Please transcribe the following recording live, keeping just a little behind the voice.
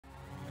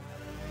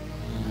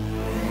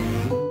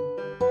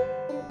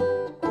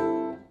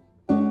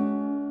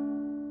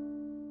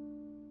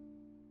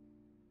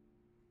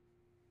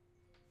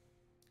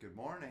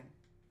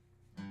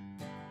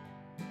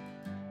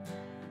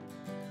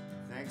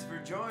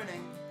for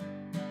joining.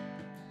 I'm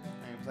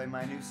gonna play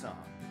my new song.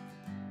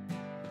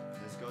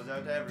 This goes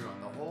out to everyone,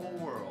 the whole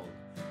world.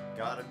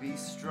 Gotta be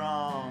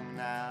strong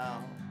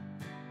now,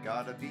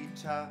 gotta be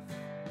tough.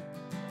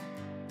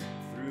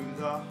 Through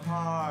the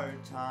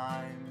hard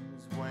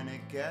times when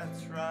it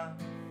gets rough.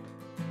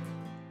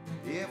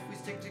 If we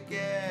stick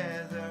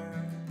together,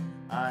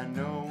 I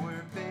know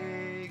we're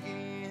big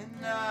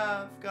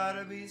enough.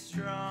 Gotta be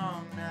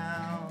strong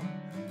now,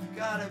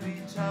 gotta be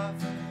tough.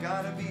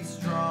 Gotta be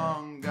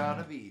strong,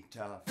 gotta be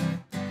tough.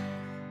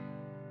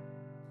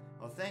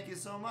 Well, thank you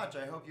so much.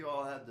 I hope you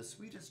all had the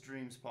sweetest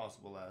dreams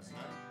possible last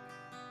night.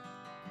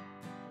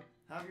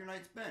 How have your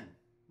nights been?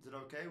 Is it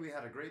okay? We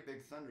had a great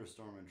big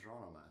thunderstorm in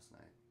Toronto last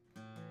night.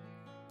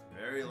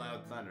 Very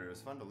loud thunder. It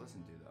was fun to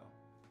listen to, though.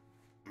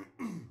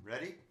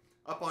 Ready?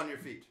 Up on your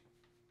feet.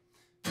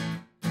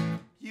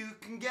 You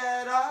can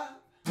get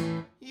up,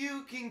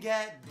 you can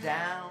get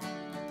down.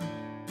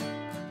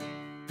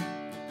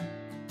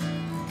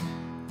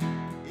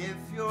 If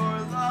you're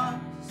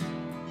lost,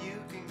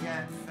 you can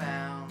get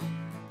found.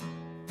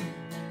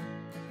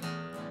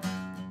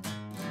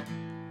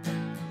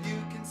 You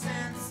can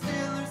stand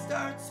still or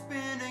start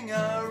spinning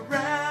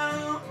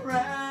around,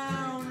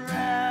 round,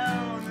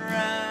 round,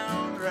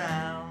 round,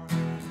 round.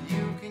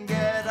 You can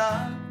get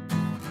up,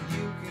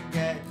 you can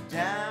get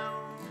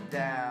down,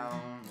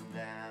 down,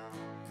 down.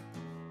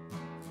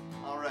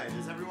 All right,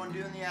 is everyone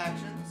doing the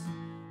actions?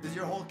 Is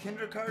your whole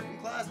kindergarten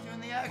class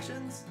doing the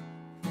actions?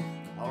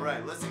 All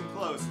right, listen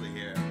closely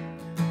here.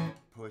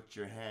 Put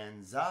your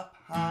hands up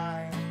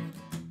high.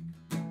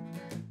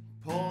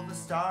 Pull the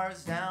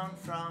stars down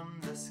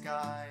from the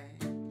sky.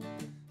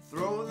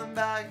 Throw them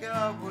back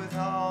up with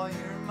all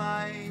your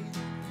might,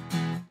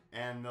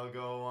 and they'll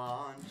go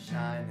on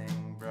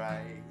shining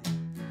bright.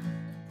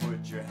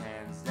 Put your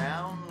hands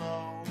down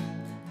low,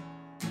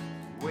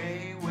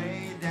 way,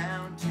 way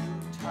down to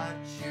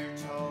touch your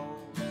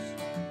toes.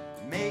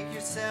 Make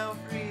yourself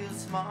real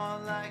small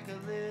like a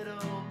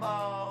little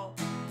ball.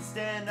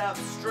 Stand up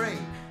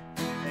straight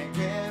and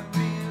get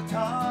real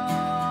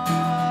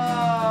tall.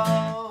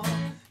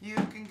 You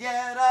can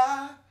get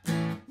up,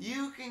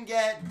 you can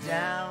get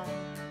down.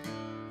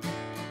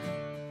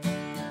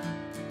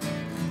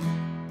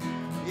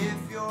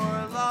 If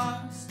you're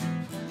lost,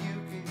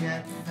 you can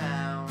get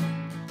found.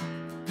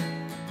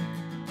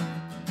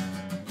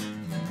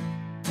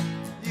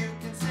 You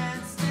can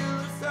stand still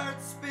or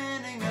start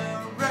spinning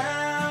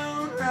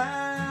around,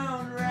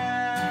 round,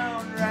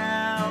 round,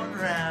 round,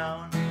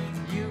 round.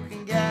 You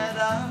can get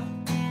up,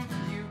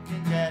 you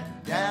can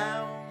get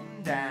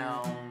down,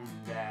 down,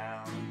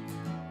 down.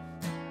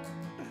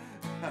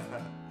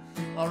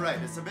 All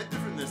right, it's a bit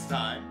different this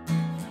time.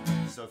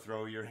 So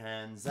throw your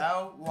hands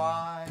out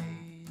wide,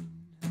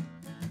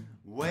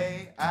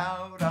 way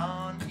out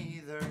on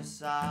either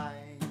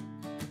side.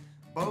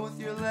 Both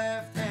your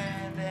left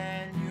hand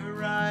and your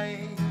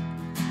right.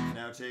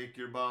 Now take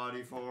your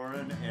body for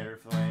an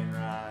airplane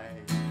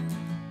ride.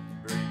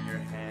 Bring your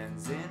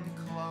hands in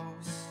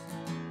close.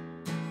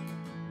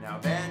 Now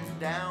bend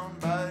down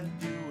but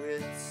do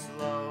it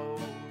slow.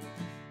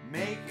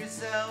 Make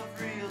yourself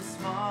real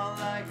small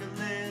like a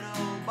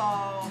little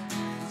ball.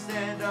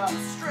 Stand up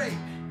straight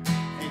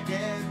and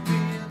get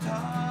real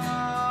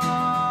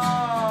tall.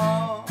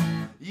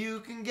 You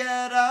can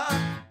get up.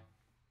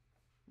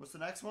 What's the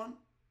next one?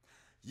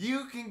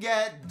 You can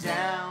get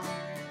down.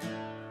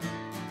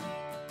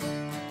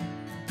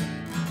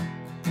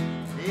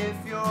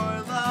 If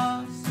you're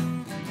lost,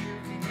 you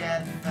can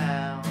get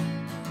found.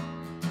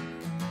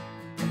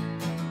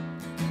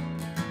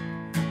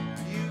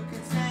 You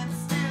can stand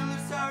still or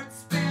start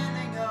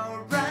spinning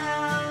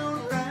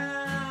around,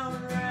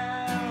 round,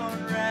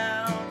 round,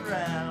 round,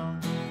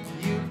 round.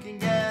 You can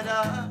get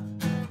up,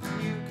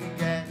 you can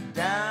get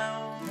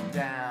down,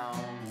 down,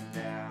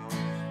 down.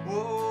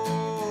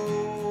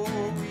 Whoa,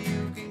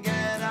 you can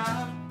get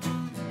up,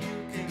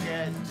 you can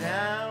get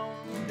down,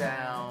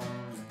 down,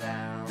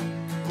 down.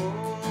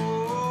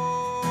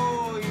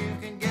 Whoa, you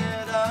can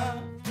get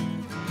up,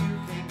 you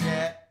can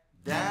get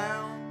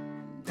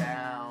down,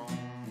 down,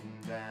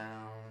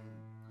 down.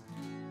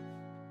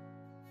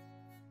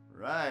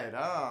 Right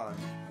on.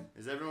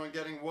 Is everyone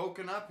getting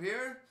woken up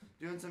here?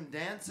 Doing some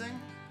dancing?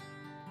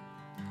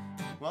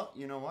 Well,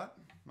 you know what?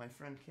 My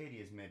friend Katie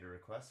has made a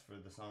request for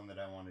the song that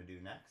I want to do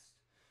next.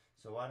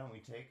 So why don't we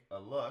take a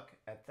look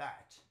at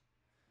that?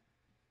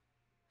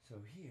 So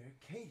here,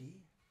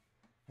 Katie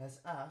has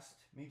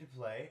asked me to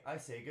play I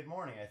Say Good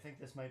Morning. I think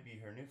this might be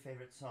her new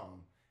favorite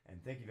song.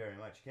 And thank you very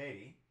much,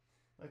 Katie.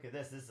 Look at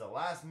this. This is a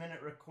last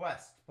minute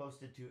request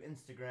posted to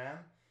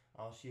Instagram.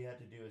 All she had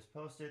to do is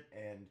post it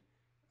and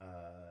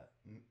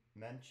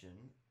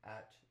mention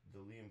at the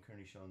Liam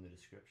Kearney Show in the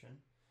description.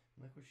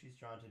 And look what she's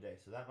drawn today.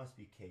 So that must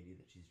be Katie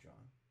that she's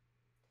drawn.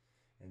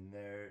 And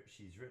there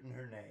she's written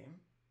her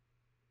name.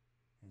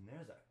 And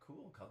there's a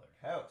cool colored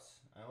house.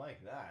 I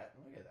like that.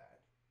 Look at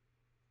that.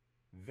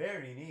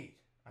 Very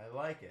neat. I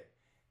like it.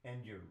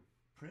 And your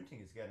printing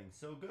is getting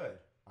so good.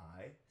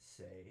 I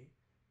say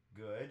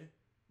good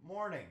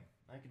morning.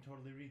 I can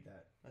totally read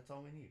that. That's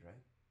all we need,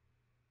 right?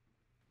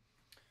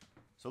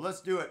 So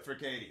let's do it for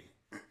Katie.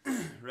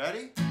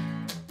 Ready?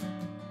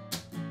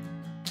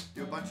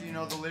 Do a bunch of you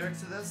know the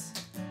lyrics of this?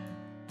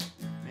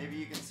 Maybe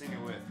you can sing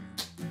it with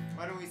me.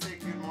 Why don't we say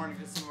good morning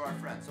to some of our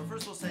friends? So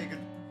first we'll say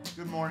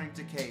good morning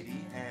to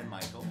Katie and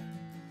Michael.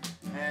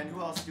 And who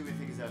else do we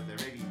think is out there?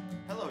 Maybe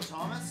hello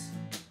Thomas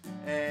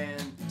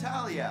and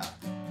Talia.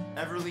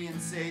 Everly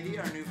and Sadie,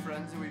 our new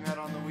friends that we met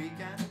on the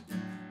weekend.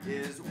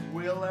 Is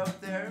Will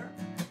out there?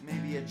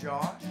 Maybe a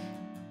Josh?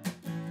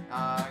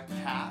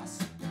 Cass,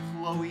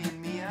 Chloe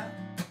and Mia.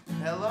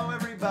 Hello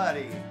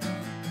everybody.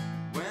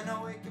 When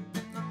I wake up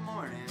in the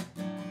morning,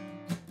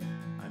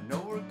 I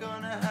know we're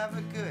gonna have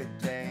a good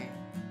day.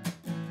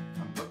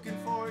 I'm looking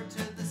forward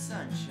to the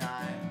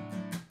sunshine.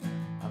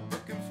 I'm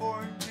looking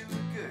forward to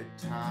a good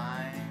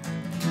time.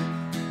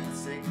 I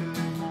say good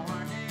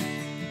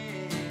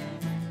morning.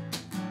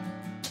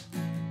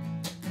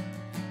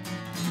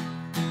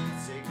 I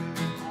say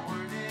good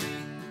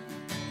morning.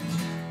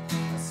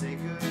 I say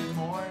good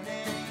morning.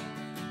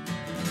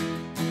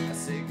 I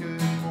say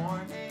good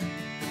morning.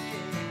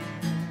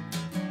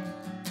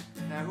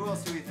 Now who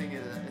else do we think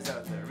is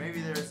out there?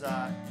 Maybe there's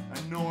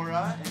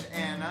Nora and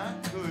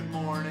Anna. Good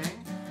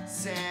morning.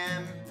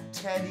 Sam,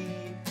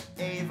 Teddy,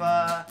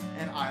 Ava,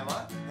 and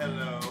Isla.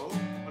 Hello.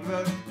 What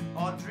about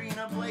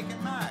Audrina, Blake,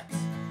 and Max?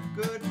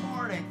 Good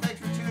morning. Thanks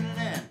for tuning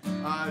in.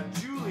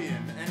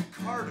 Julian and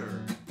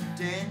Carter.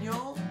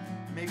 Daniel.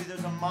 Maybe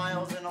there's a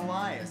Miles and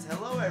Elias.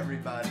 Hello,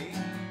 everybody.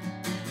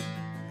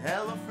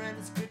 Hello, friend.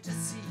 It's good to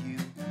see you.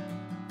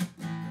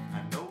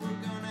 I know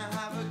we're gonna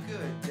have a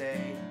good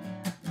day.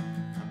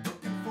 I'm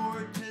looking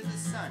forward to the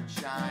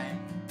sunshine.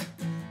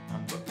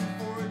 I'm looking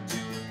forward to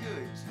a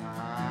good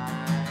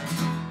time.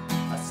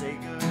 I say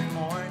good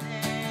morning.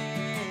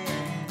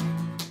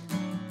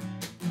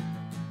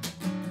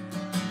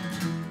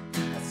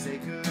 I say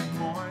good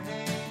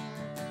morning.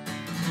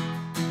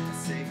 I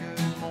say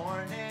good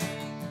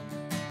morning.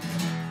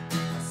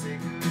 I say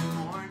good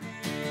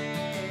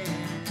morning.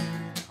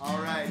 All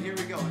right, here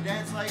we go.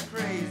 Dance like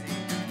crazy.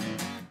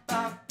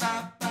 Ba,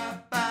 ba,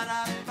 ba, ba,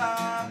 da,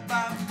 ba,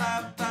 ba,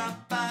 ba, ba,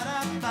 ba, da,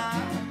 ba.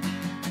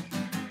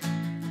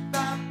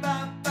 Ba, ba,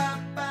 ba,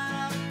 ba,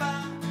 da, ba,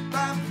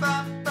 ba, ba,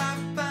 ba,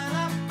 ba,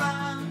 da, ba.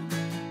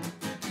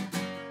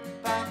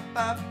 Ba,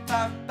 ba,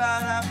 ba, ba,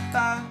 da,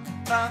 ba,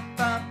 ba,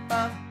 ba,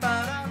 ba, ba,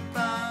 da,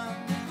 ba.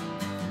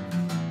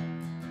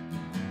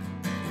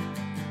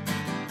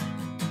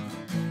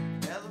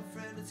 Hello,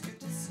 friend, it's good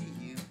to see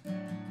you.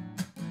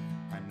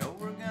 I know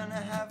we're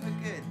gonna have a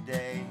good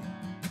day.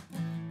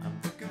 I'm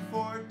looking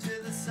forward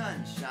to the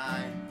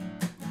sunshine.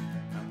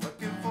 I'm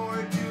looking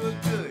forward to a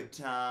good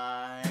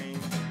time.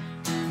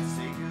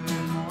 Say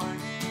good morning.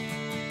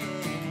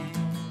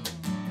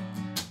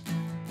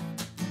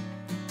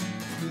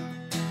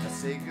 I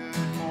say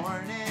good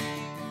morning.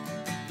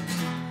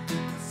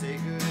 I say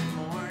good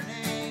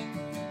morning.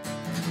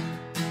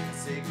 I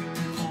say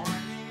good morning.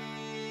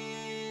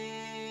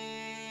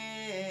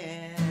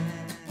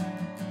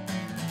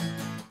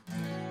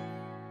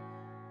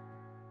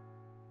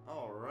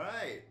 All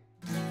right.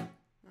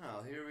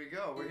 Well, here we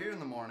go. We're here in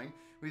the morning.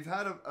 We've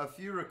had a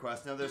few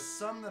requests. Now, there's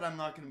some that I'm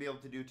not going to be able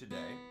to do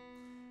today.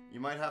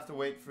 You might have to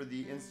wait for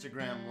the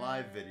Instagram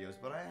live videos,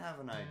 but I have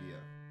an idea.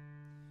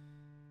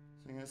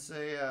 So I'm going to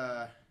say,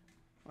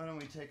 why don't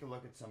we take a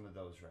look at some of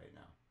those right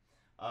now?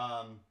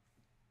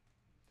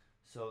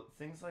 So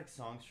things like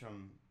songs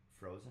from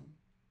Frozen,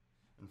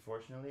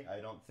 unfortunately, I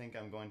don't think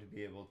I'm going to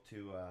be able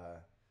to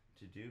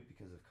do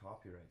because of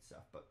copyright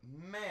stuff. But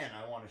man,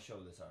 I want to show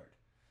this art.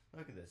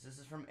 Look at this. This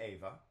is from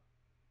Ava.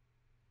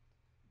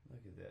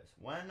 Look at this.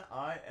 When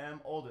I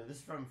am older. This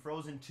is from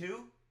Frozen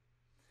 2.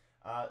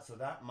 So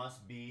that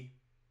must be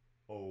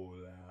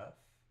Olaf,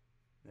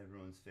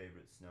 everyone's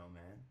favorite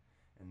snowman.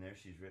 And there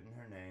she's written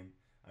her name.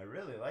 I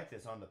really like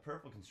this on the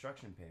purple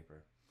construction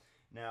paper.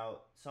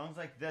 Now, songs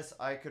like this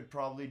I could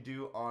probably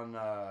do on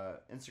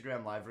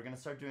Instagram Live. We're going to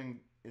start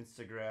doing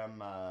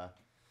Instagram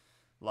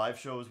live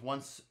shows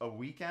once a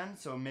weekend.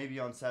 So maybe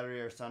on Saturday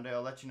or Sunday.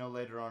 I'll let you know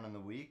later on in the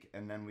week.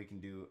 And then we can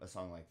do a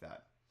song like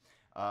that.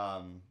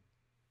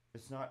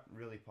 It's not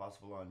really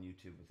possible on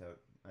YouTube without,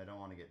 I don't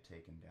want to get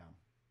taken down,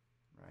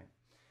 right?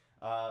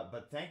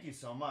 But thank you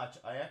so much.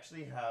 I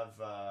actually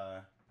have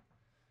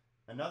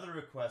another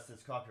request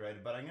that's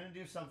copyrighted, but I'm going to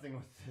do something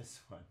with this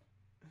one.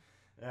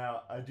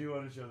 Now, I do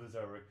want to show this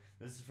artwork.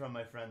 This is from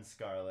my friend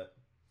Scarlett.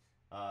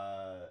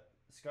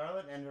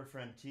 Scarlett and her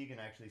friend Tegan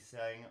actually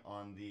sang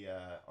on the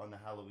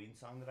Halloween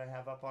song that I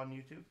have up on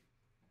YouTube.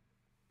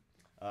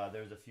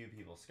 There's a few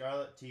people.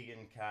 Scarlett,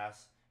 Tegan,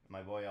 Cass,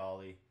 my boy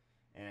Ollie.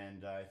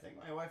 And I think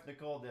my wife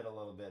Nicole did a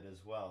little bit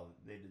as well.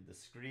 They did the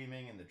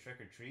screaming and the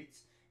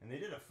trick-or-treats. And they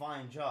did a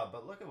fine job.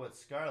 But look at what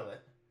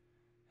Scarlett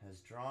has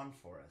drawn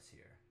for us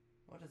here.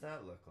 What does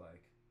that look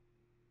like?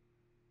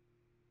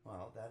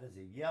 Well, that is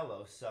a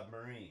yellow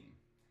submarine.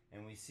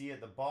 And we see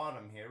at the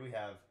bottom here we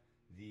have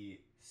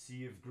the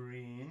sea of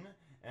green.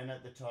 And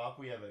at the top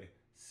we have a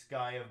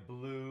sky of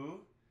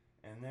blue.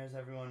 And there's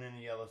everyone in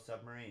a yellow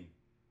submarine.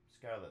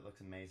 Scarlett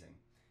looks amazing.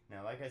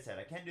 Now, like I said,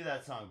 I can't do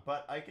that song,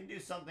 but I can do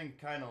something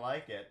kind of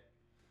like it.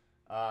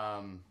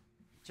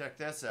 Check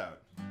this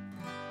out.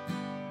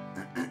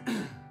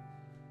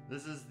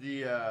 This is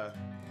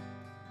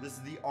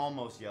the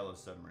almost yellow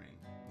submarine.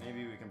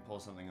 Maybe we can pull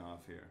something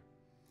off here.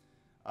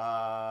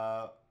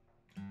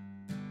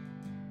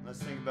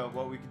 Let's think about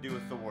what we could do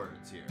with the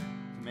words here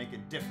to make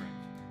it different.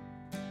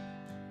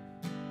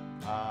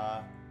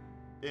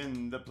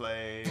 In the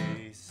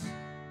place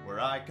where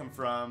I come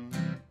from,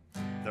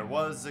 there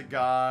was a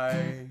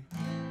guy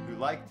who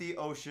liked the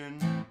ocean,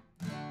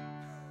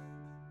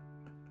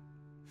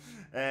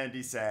 and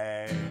he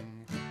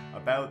sang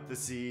about the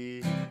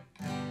sea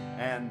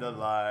and the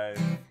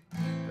life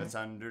that's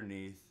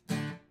underneath.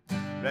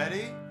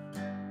 Ready?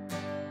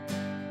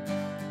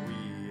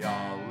 We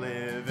all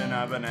live in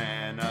a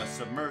banana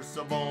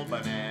submersible,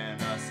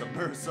 banana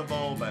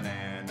submersible,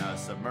 banana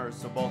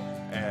submersible.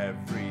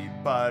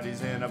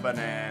 Everybody's in a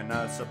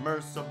banana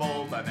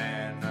submersible,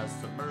 banana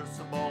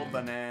submersible,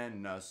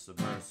 banana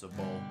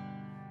submersible.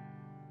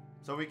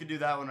 So we could do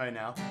that one right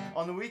now.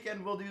 On the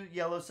weekend, we'll do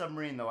Yellow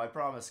Submarine, though, I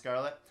promise,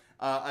 Scarlett.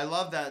 I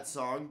love that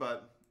song,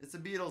 but it's a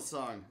Beatles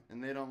song,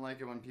 and they don't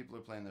like it when people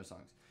are playing their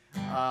songs.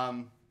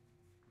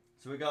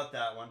 So we got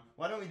that one.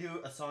 Why don't we do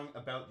a song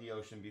about the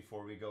ocean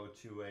before we go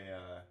to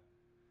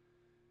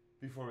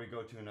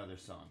another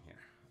song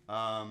here?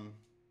 I'll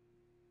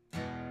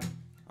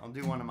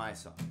do one of my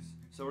songs.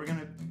 So we're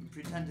gonna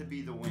pretend to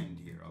be the wind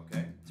here,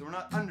 okay? So we're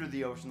not under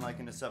the ocean like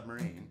in a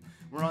submarine.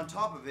 We're on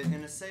top of it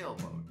in a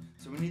sailboat.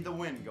 So we need the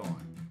wind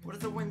going. What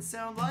does the wind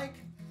sound like?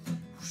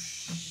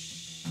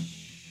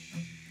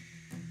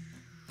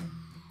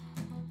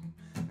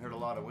 I heard a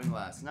lot of wind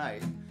last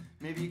night.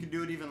 Maybe you can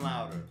do it even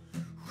louder.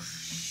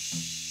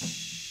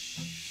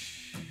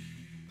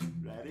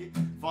 Ready?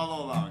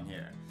 Follow along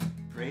here.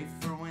 Pray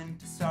for wind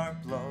to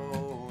start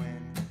blowing.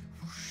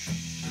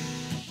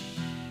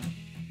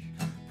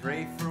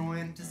 Pray for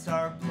wind to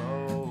start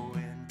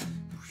blowing.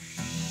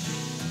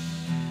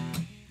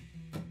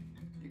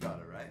 You got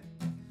it, right?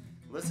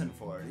 Listen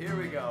for it. Here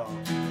we go.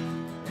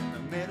 In the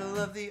middle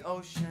of the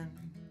ocean,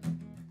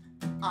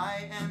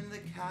 I am the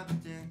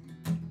captain.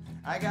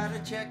 I gotta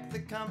check the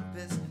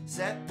compass,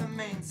 set the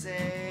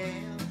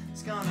mainsail.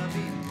 It's gonna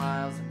be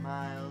miles and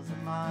miles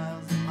and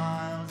miles and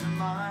miles and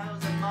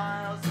miles and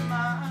miles and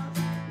miles.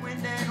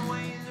 Wind and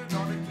waves are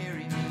gonna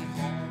carry me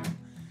home.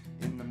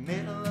 In the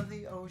middle of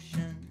the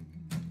ocean,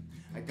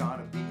 I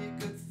gotta be a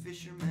good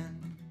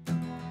fisherman.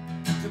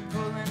 To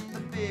pull in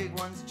the big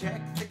ones,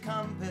 check the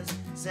compass,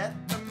 set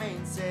the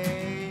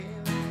mainsail.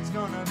 It's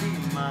gonna be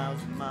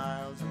miles and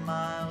miles and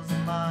miles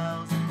and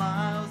miles and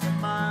miles and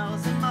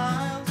miles and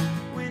miles.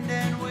 Wind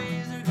and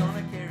waves are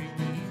gonna carry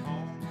me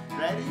home.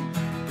 Ready?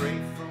 Pray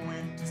for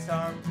wind to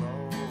start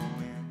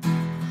blowing.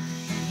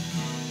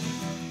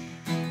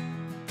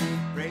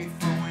 Pray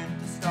for wind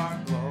to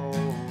start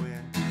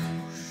blowing.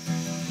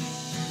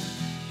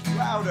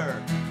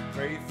 Louder!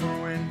 Pray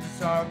for wind to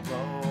start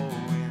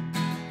blowing.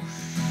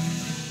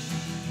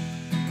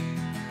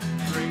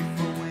 Pray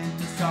for wind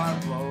to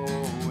start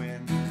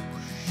blowing.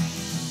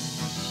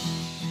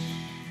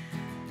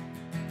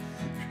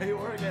 Great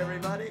work,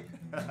 everybody!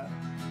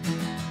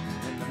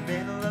 In the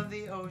middle of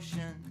the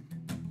ocean,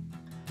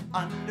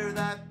 under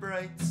that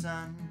bright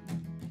sun,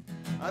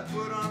 I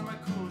put on my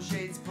cool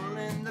shades, pull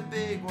in the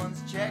big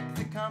ones, check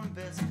the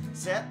compass,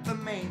 set the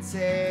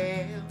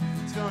mainsail.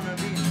 It's gonna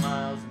be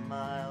miles and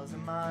miles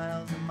and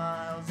miles and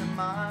miles and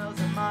miles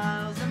and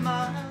miles and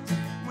miles.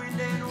 Wind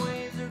and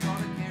waves are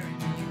gonna carry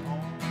me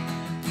home.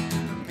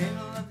 In the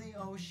middle of the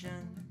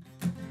ocean,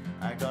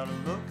 I gotta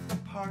look the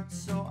part,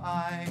 so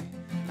I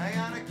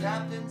got a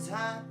captain's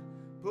hat,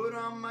 put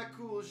on my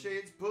cool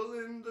shades, pull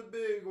in the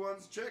big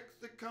ones, check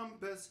the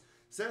compass,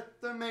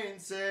 set the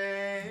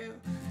mainsail.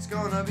 It's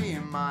gonna be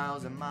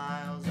miles and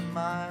miles and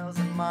miles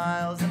and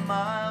miles and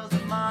miles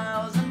and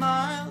miles and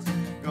miles.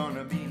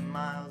 Gonna be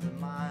miles and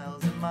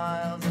miles and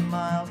miles and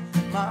miles,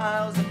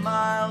 miles and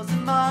miles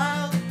and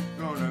miles.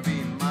 Gonna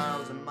be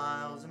miles and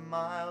miles and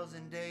miles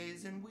and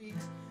days and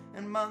weeks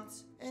and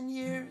months and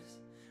years.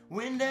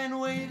 Wind and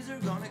waves are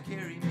gonna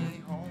carry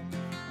me home.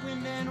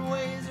 Wind and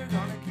waves are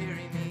gonna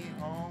carry me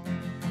home.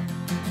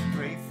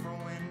 Pray for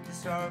wind to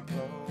start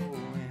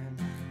blowing.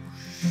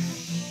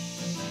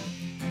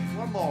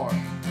 One more.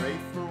 Pray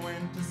for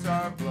wind to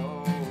start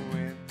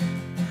blowing.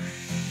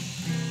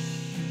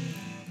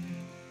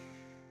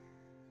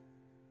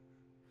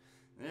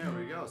 There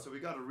we go. So we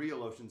got a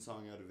real ocean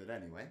song out of it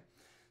anyway.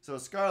 So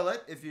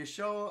Scarlett, if you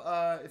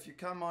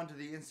come onto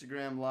the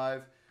Instagram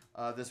live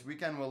this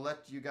weekend, we'll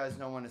let you guys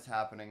know when it's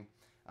happening.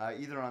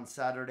 Either on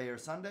Saturday or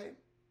Sunday.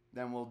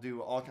 Then we'll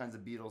do all kinds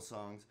of Beatles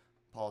songs,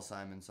 Paul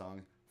Simon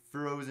songs,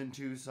 Frozen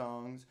 2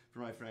 songs for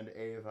my friend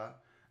Ava.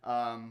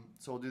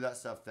 So we'll do that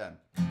stuff then.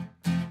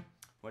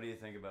 What do you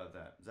think about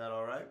that? Is that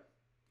all right?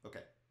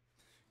 Okay.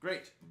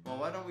 Great. Well,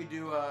 why don't we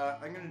do,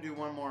 I'm going to do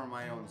one more of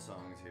my own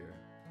songs here.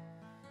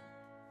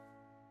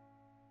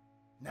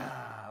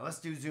 Nah, let's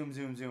do Zoom,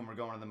 Zoom, Zoom. We're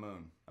going to the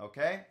moon.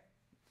 Okay?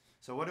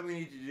 So what do we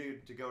need to do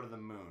to go to the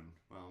moon?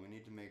 Well, we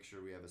need to make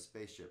sure we have a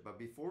spaceship. But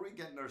before we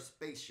get in our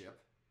spaceship,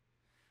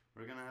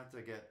 we're going to have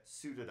to get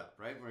suited up,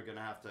 right? We're going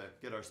to have to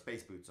get our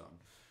space boots on.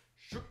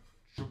 Shook,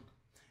 shook.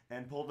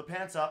 And pull the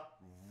pants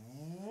up.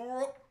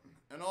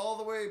 And all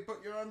the way,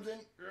 put your arms in,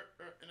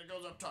 and it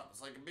goes up top.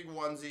 It's like a big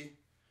onesie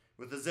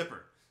with a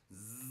zipper.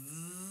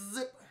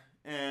 Zip.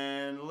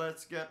 And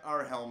let's get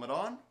our helmet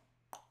on.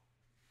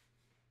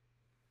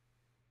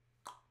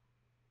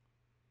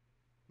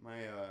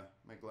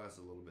 My glass is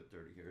a little bit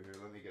dirty here. Here,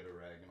 let me get a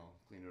rag and I'll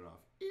clean it off.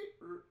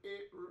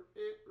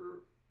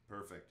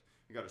 Perfect.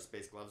 We got our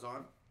space gloves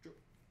on.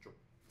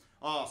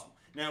 Awesome.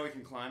 Now we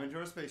can climb into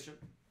our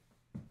spaceship.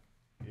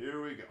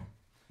 Here we go.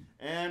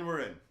 And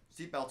we're in.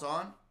 Seatbelts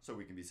on so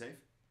we can be safe.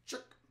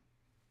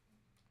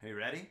 Are you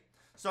ready?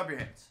 Stomp your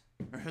hands.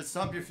 Or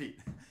stomp your feet.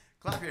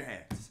 Clap your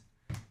hands.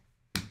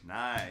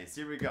 Nice.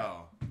 Here we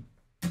go.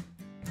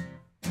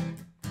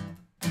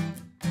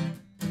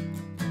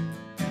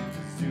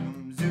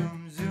 Zoom,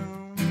 zoom,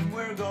 zoom.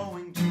 We're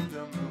going to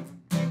the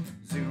moon.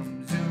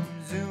 Zoom, zoom,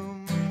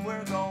 zoom.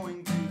 We're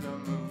going to the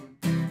moon.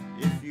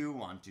 If you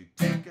want to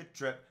take a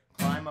trip,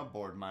 climb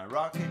aboard my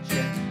rocket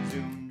ship.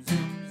 Zoom,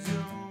 zoom,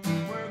 zoom.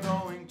 We're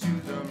going to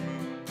the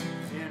moon.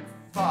 In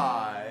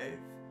 5,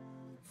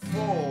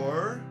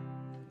 4,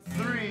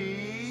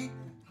 3,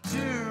 2,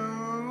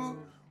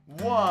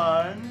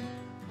 1.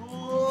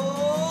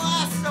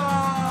 Blast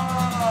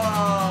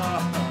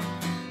off!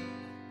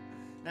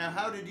 Now,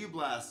 how did you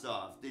blast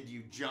off? Did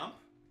you jump?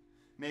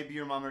 Maybe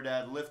your mom or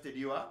dad lifted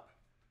you up?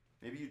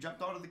 Maybe you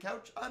jumped onto the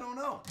couch? I don't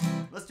know.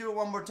 Let's do it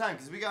one more time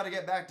because we got to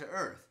get back to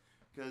Earth.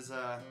 Because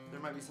there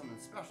might be something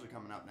special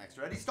coming up next.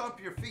 Ready? Stomp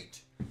your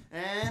feet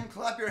and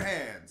clap your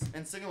hands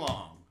and sing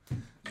along.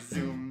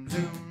 Zoom,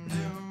 zoom,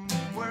 zoom,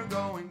 we're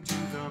going to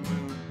the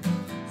moon.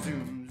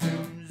 Zoom,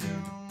 zoom,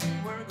 zoom,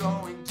 we're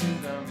going to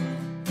the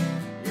moon.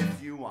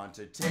 If you want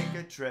to take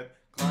a trip,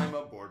 climb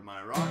aboard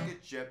my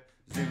rocket ship.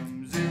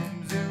 Zoom,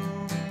 zoom,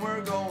 zoom,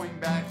 we're going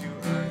back to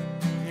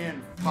Earth.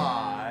 In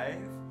 5,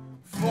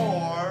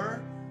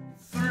 4,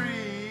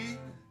 3,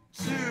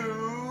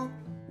 2,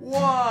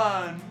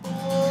 1.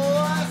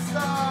 Blast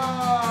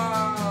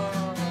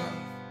off!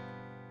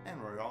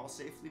 And we're all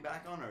safely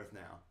back on Earth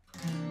now.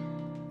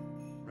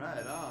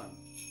 Right on.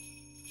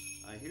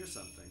 I hear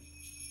something.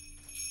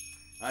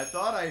 I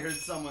thought I heard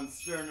someone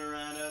stirring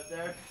around out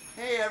there.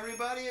 Hey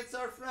everybody, it's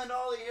our friend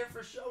Ollie here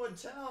for Show and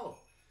Tell.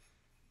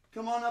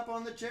 Come on up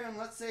on the chair and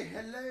let's say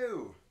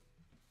hello.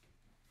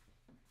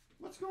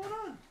 What's going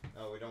on?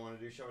 Oh, we don't want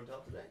to do Show and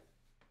Tell today?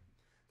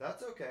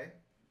 That's okay.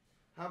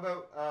 How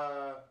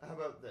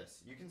about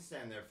this? You can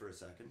stand there for a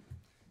second.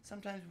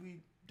 Sometimes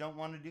we don't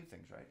want to do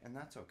things right, and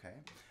that's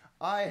okay.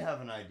 I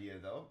have an idea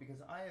though,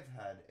 because I have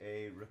had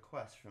a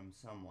request from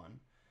someone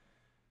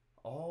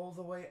all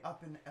the way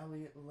up in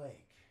Elliott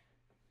Lake.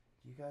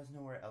 Do you guys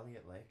know where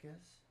Elliott Lake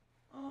is?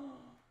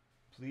 Oh,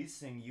 please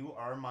sing You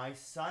Are My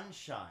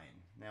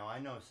Sunshine. Now I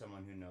know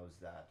someone who knows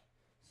that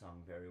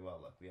song very well.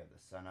 Look, we have the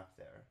sun up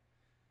there.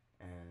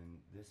 And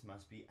this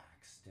must be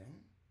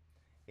Axton,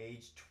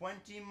 age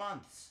 20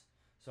 months.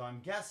 So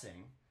I'm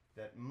guessing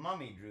that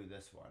Mummy drew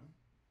this one.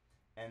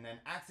 And then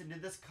Axton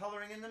did this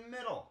coloring in the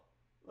middle.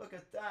 Look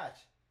at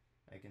that.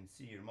 I can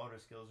see your motor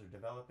skills are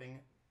developing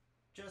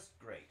just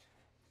great.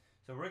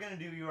 So we're going to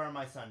do You Are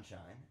My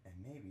Sunshine. And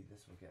maybe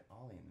this will get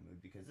Ollie in the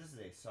mood because this is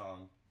a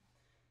song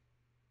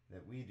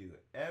that we do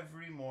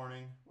every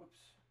morning.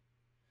 Whoops.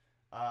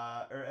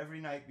 Or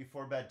every night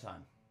before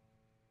bedtime.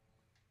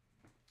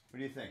 What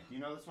do you think? Do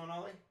you know this one,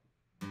 Ollie?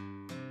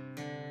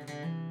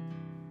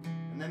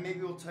 And then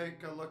maybe we'll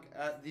take a look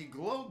at the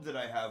globe that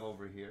I have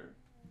over here.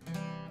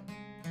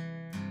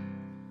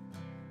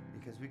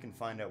 Because we can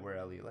find out where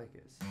Elliott Lake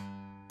is.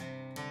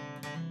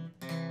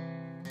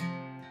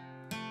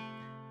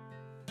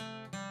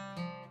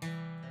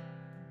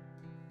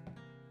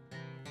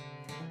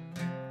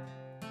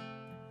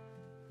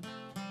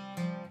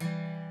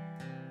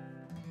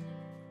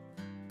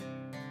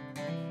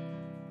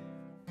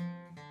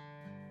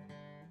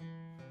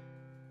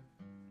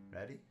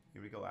 Ready?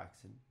 Here we go,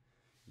 Axon.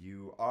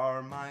 You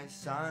are my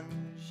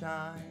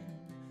sunshine,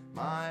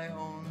 my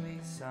only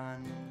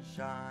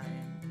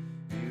sunshine.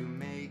 You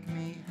make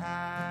me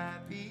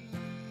happy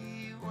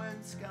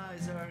when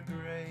skies are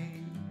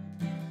gray.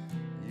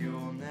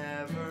 You'll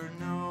never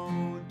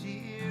know,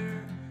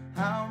 dear,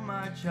 how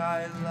much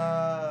I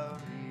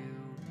love you.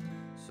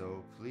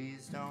 So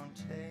please don't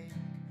take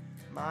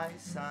my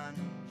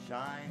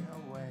sunshine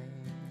away.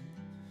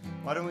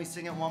 Why don't we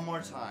sing it one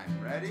more time?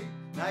 Ready?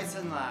 Nice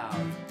and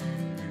loud.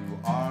 You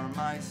are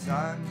my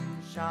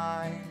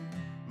sunshine,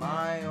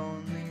 my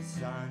only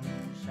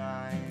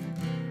sunshine.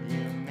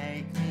 You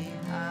make me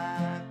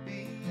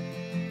happy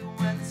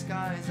when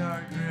skies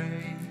are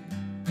gray.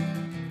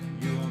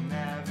 You'll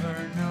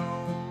never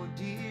know,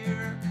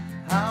 dear,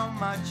 how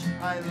much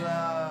I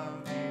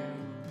love you.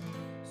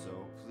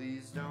 So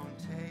please don't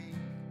take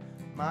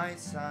my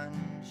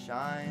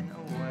sunshine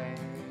away.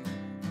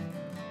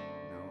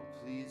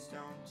 Please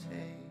don't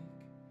take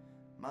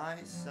my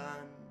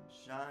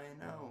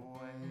sunshine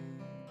away.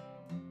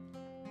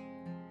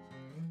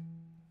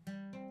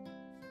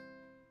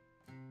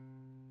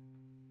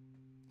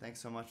 Thanks.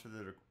 Thanks so much for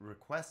the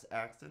request,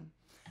 Axton.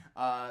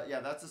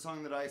 Yeah, that's a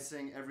song that I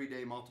sing every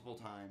day multiple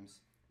times,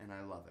 and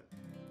I love it.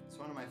 It's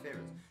one of my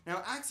favorites.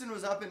 Now, Axton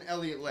was up in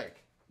Elliott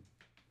Lake.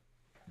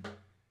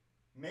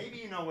 Maybe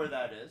you know where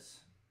that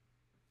is.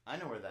 I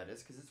know where that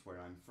is because it's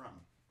where I'm from.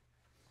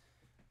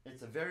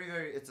 It's a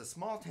it's a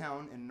small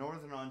town in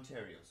northern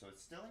Ontario, so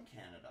it's still in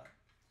Canada.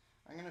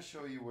 I'm going to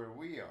show you where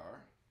we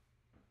are.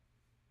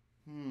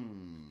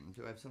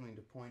 Do I have something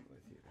to point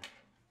with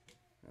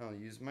here? I'll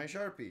use my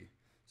Sharpie.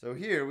 So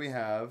here we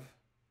have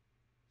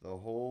the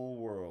whole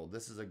world.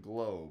 This is a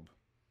globe.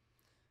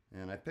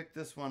 And I picked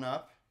this one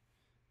up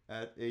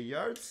at a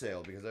yard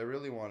sale because I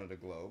really wanted a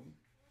globe.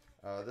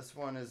 This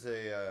one is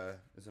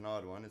an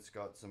odd one. It's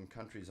got some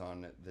countries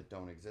on it that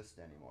don't exist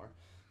anymore.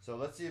 So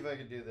let's see if I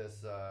can do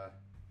this.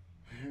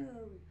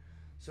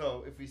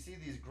 So if we see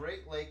these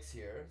Great Lakes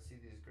here, see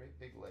these great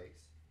big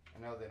lakes.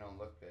 I know they don't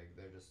look big.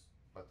 They're just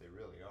what they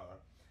really are.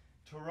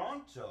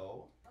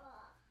 Toronto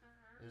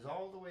is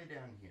all the way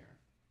down here.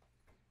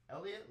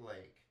 Elliott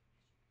Lake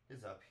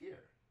is up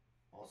here,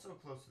 also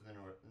close to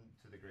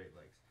the Great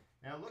Lakes.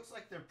 Now it looks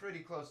like they're pretty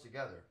close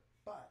together,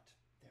 but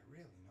they're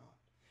really not.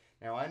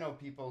 Now I know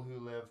people who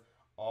live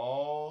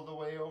all the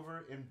way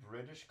over in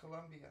British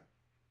Columbia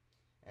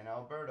and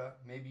Alberta,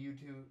 maybe you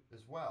too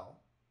as well.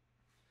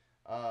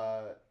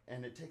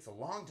 And it takes a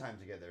long time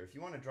to get there. If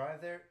you want to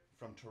drive there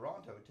from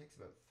Toronto, it takes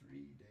about 3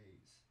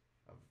 days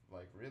of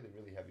like really,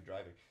 really heavy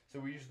driving. So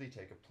we usually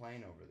take a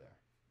plane over there.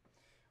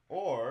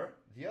 Or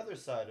the other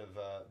side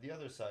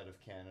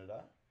of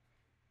Canada,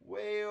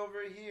 way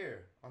over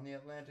here on the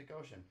Atlantic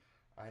Ocean.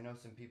 I know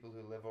some people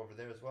who live over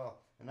there as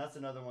well. And that's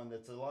another one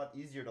that's a lot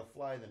easier to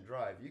fly than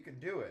drive. You can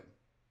do it.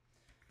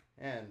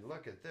 And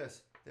look at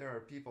this. There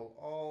are people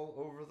all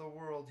over the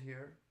world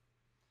here.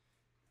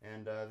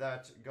 And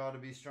that Gotta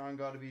Be Strong,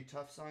 Gotta Be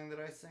Tough song that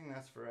I sing,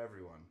 that's for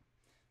everyone.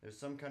 There's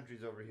some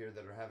countries over here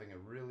that are having a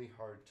really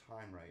hard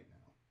time right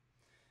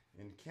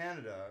now. In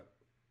Canada,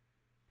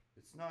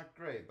 it's not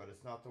great, but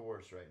it's not the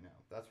worst right now.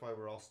 That's why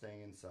we're all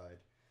staying inside.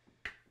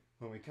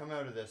 When we come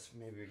out of this,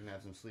 maybe we can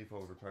have some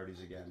sleepover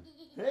parties again.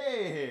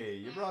 Hey,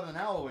 you brought an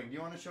owl wing. Do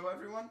you want to show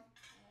everyone?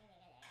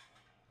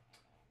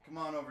 Come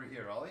on over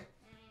here, Ollie.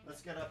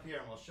 Let's get up here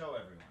and we'll show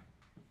everyone.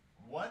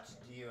 What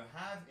do you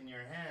have in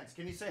your hands?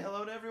 Can you say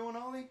hello to everyone,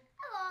 Ollie?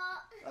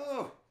 Hello.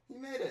 Oh, you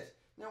made it.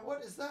 Now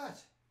what is that?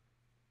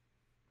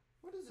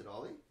 What is it,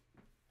 Ollie?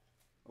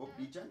 Oh,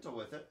 be gentle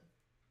with it.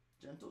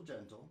 Gentle,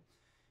 gentle.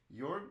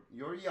 Your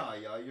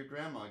yaya, your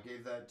grandma,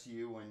 gave that to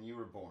you when you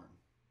were born.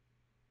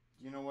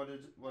 Do you know what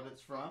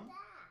it's from?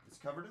 It's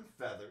covered in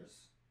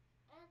feathers.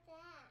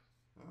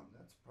 Oh,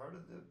 that's part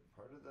of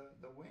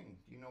the wing.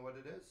 Do you know what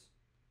it is?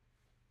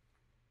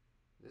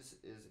 This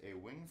is a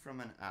wing from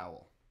an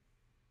owl.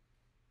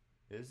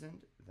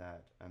 Isn't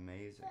that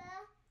amazing?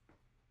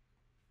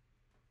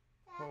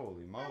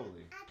 Holy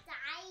moly. I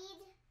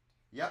died.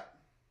 Yep.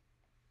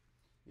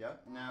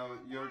 Yep. Now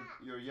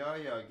your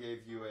yaya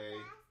gave you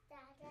a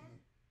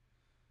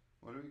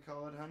what do we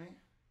call it, honey?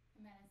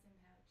 A medicine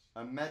pouch.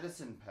 A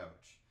medicine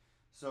pouch.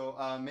 So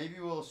maybe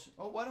we'll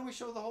why don't we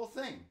show the whole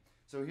thing?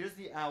 So here's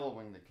the owl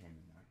wing that came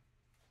in there.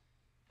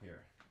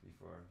 Here,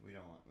 before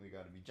we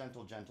got to be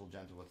gentle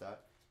with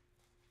that.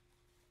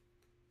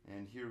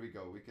 And here we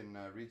go. We can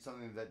read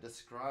something that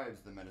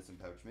describes the medicine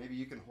pouch. Maybe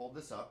you can hold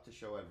this up to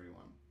show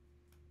everyone.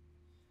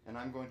 And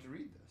I'm going to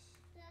read this.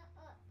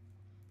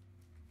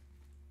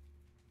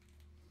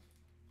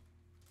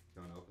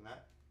 You want to open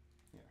that?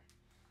 Here.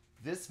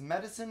 This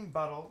medicine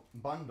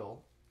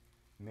bundle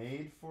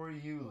made for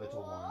you,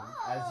 little one,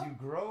 as you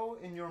grow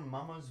in your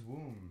mama's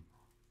womb.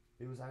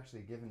 It was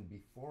actually given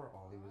before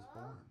Ollie was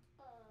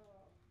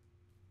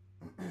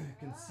born.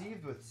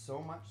 Conceived with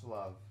so much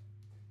love,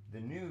 the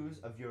news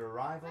of your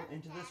arrival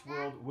into this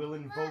world will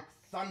invoke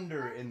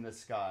thunder in the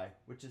sky,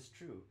 which is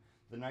true.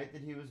 The night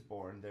that he was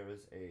born, there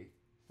was a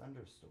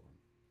thunderstorm,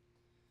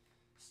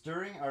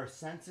 stirring our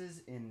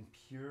senses in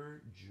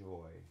pure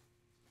joy.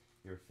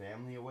 Your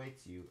family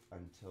awaits you.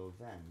 Until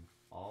then,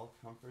 all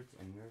comforts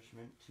and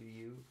nourishment to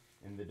you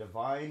in the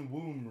divine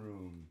womb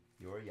room,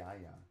 your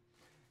yaya.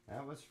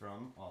 That was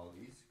from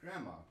Ollie's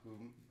grandma,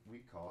 whom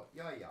we call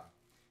Yaya.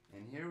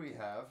 And here we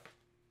have,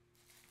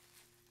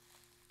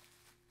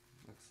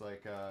 looks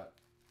like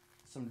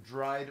some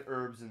dried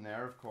herbs in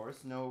there, of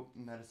course. No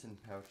medicine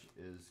pouch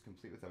is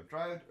complete without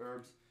dried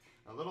herbs.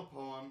 A little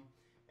poem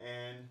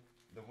and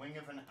the wing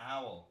of an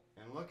owl.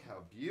 And look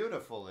how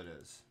beautiful it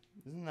is.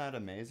 Isn't that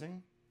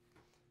amazing?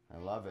 I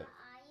love it.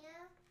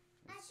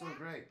 It's so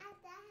great.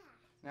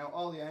 Now,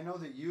 Ollie, I know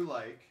that you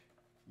like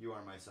You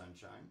Are My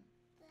Sunshine.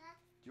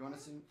 Do you want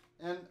to sing?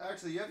 And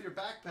actually, you have your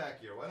backpack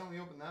here. Why don't we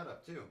open that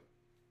up, too?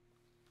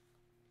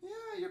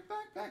 Yeah, your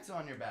backpack's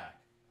on your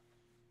back.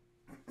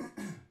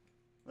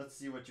 Let's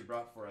see what you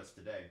brought for us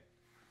today.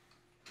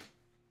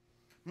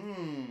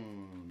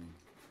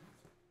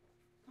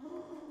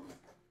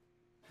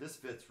 This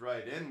fits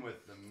right in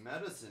with the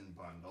medicine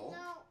bundle.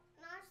 No,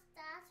 not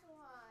that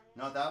one.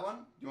 Not that one?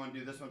 Do you want to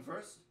do this one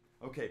first?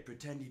 Okay,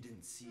 pretend you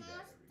didn't see that,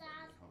 Not everybody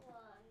that at home.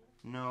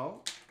 one.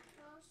 No? Not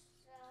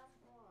that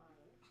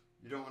one.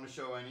 You don't want to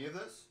show any of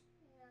this?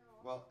 No.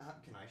 Well,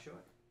 can I show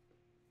it?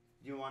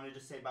 Do you want to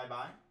just say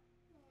bye-bye?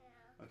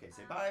 No. Okay,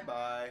 say bye-bye.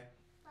 Bye.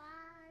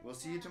 We'll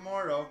see you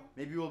tomorrow.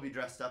 Maybe we'll be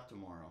dressed up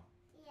tomorrow.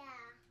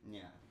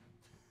 Yeah.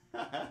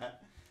 Yeah.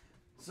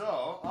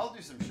 So, I'll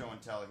do some show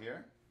and tell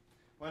here.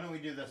 Why don't we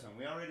do this one?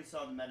 We already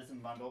saw the medicine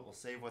bundle. We'll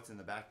save what's in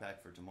the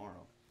backpack for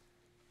tomorrow.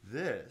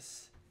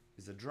 This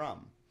is a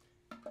drum.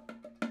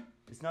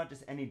 It's not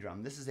just any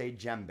drum. This is a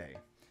djembe.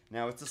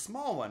 Now, it's a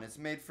small one. It's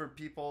made for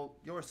people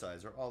your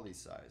size or Ollie's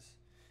size.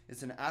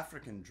 It's an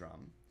African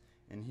drum.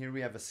 And here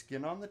we have a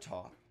skin on the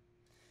top.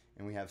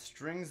 And we have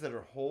strings that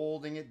are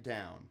holding it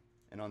down.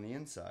 And on the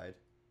inside,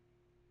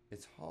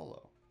 it's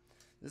hollow.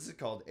 This is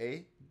called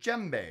a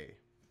djembe.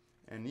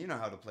 And you know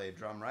how to play a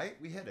drum, right?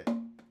 We hit it.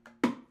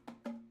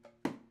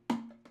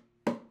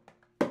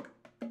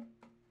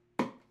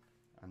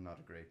 I'm not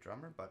a great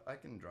drummer, but I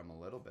can drum a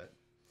little bit.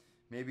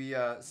 Maybe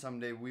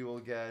someday we will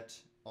get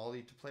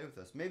Ollie to play with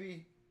us.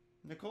 Maybe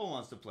Nicole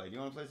wants to play. Do you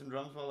want to play some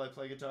drums while I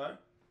play guitar?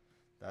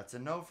 That's a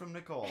no from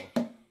Nicole.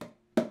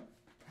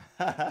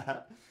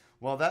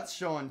 Well, that's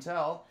show and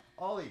tell.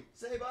 Ollie,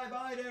 say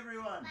bye-bye to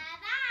everyone.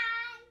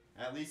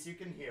 Bye-bye. At least you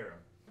can hear him.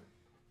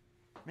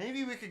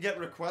 Maybe we could get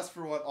requests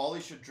for what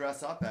Ollie should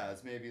dress up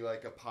as. Maybe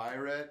like a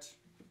pirate,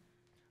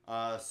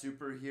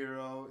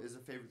 superhero is a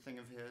favorite thing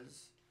of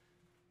his.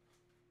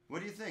 What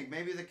do you think?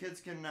 Maybe the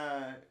kids can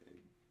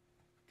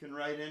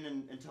write in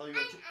and tell you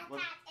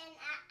what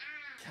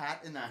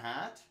cat in the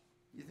hat?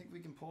 You think we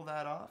can pull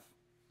that off?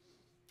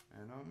 I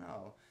don't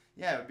know.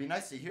 Yeah, it'd be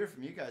nice to hear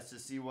from you guys to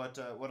see what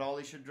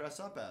Ollie should dress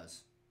up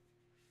as.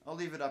 I'll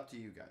leave it up to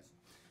you guys.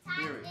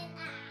 Here we go.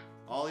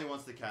 Ollie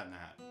wants the cat in the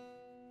hat.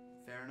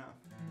 Fair enough.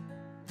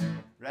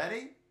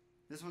 Ready?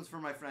 This one's for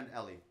my friend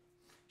Ellie.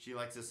 She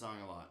likes this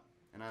song a lot,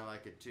 and I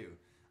like it too.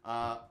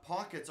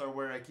 Pockets are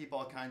where I keep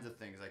all kinds of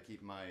things. I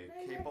keep my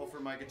capo for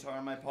my guitar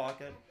in my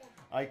pocket.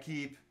 I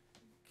keep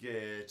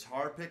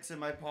guitar picks in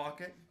my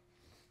pocket.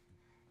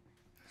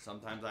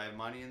 Sometimes I have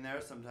money in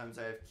there. Sometimes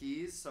I have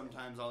keys.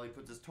 Sometimes Ollie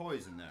puts his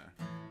toys in there.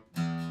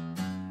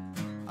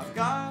 I've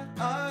got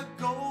a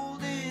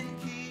golden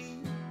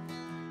key.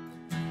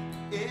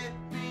 It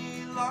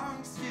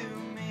belongs to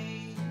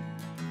me.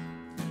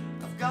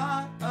 I've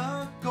got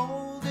a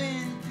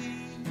golden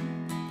key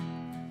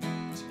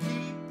to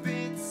keep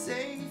it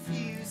safe,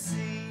 you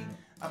see.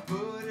 I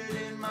put it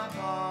in my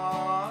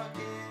pocket.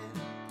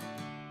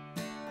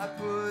 I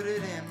put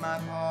it in my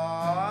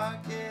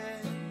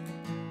pocket.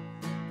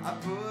 I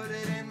put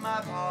it in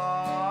my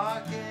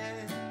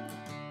pocket.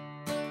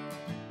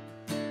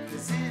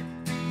 'Cause it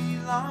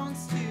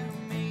belongs to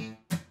me.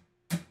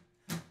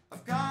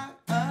 I've got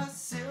a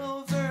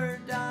silver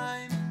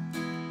dime.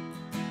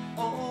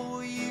 Oh,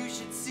 you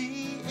should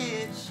see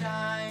it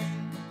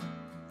shine.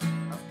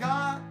 I've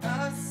got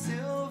a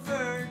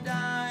silver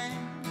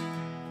dime.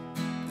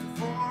 And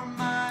for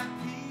my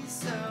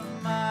peace of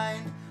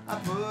mind, I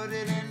put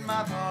it in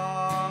my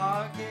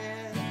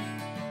pocket.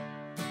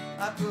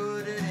 I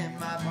put it in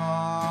my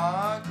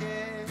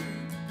pocket.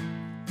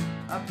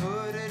 I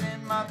put it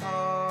in my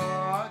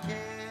pocket.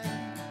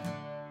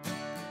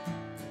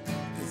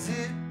 'Cause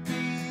it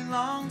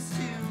belongs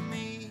to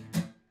me.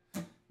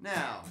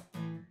 Now,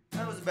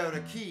 that was about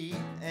a key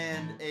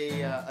and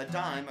a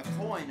dime, a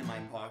coin in my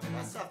pocket.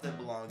 That's stuff that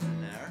belongs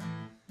in there.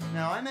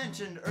 Now, I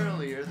mentioned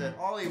earlier that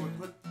Ollie would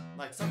put,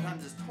 like,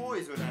 sometimes his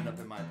toys would end up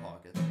in my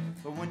pocket.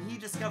 But when he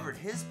discovered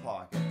his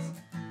pockets,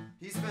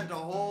 he spent a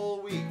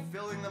whole week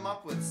filling them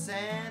up with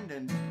sand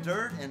and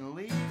dirt and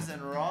leaves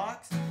and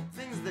rocks,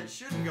 things that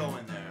shouldn't go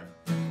in there.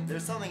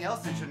 There's something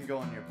else that shouldn't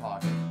go in your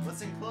pocket.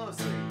 Listen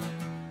closely.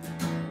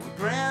 Well,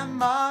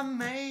 Grandma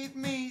made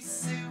me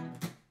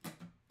soup,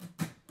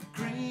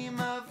 cream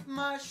of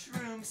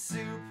mushroom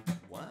soup.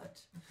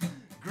 What?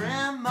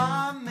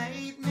 Grandma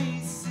made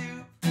me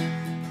soup,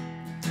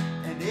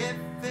 and it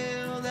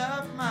filled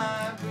up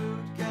my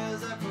boot,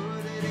 'cause I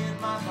put it in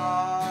my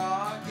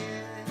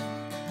pocket.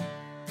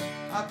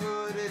 I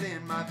put it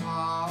in my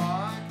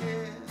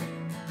pocket.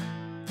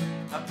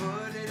 I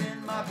put it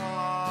in my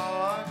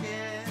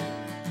pocket.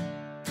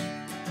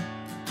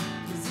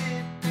 'Cause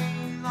it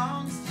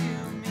belongs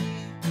to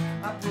me.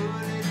 I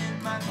put it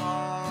in my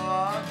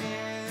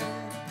pocket.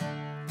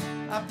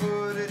 I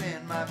put it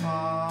in my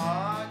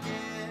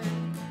pocket.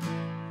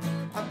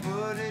 I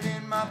put it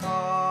in my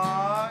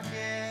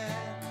pocket.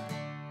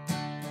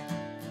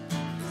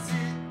 'Cause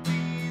it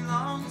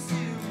belongs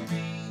to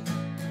me.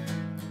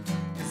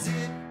 'Cause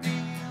it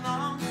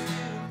belongs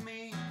to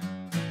me.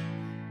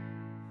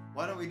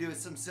 Why don't we do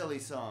some silly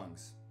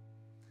songs?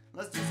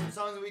 Let's do some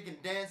songs that we can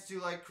dance to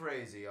like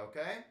crazy,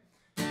 okay?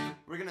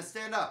 We're gonna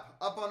stand up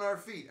on our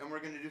feet, and we're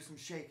gonna do some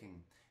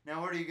shaking.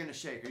 Now, what are you gonna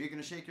shake? Are you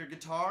gonna shake your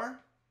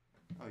guitar?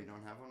 Oh, you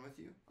don't have one with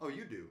you? Oh,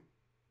 you do,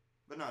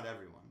 but not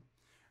everyone.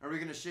 Are we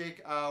gonna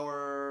shake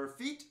our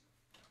feet?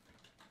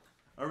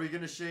 Are we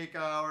gonna shake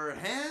our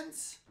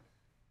hands?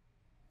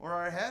 Or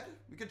our head?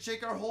 We could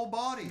shake our whole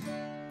body.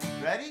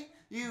 Ready?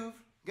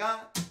 You've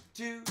got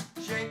to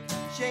shake,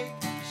 shake,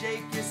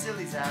 shake your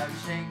sillies out.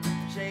 Shake,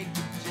 shake,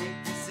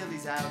 shake your sillies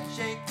sillies out.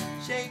 Shake,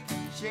 shake,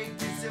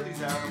 shake your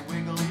sillies out and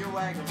wiggle your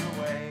waggles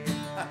away.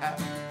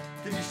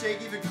 Can you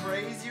shake even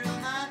crazier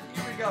than that?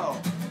 Here we go.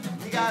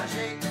 You gotta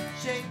shake,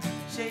 shake,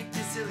 shake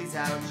your sillies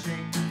out. Shake,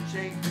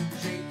 shake,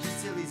 shake your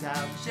sillies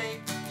out.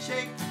 Shake,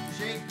 shake,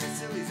 shake your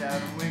sillies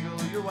out and wiggle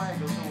your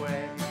waggles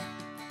away.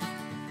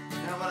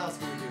 Now what else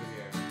can we do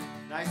here?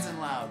 Nice and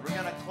loud. We're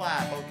gonna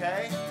clap,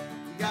 okay?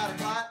 You gotta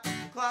clap,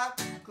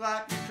 clap,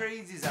 clap your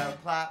crazies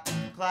out. Clap,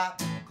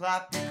 clap,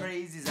 clap your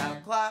crazies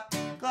out. Clap,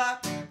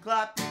 clap,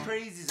 clap your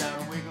crazies out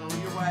and wiggle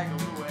your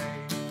waggles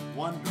away.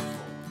 Wonderful.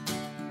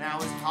 Now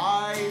as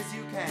high as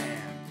you can.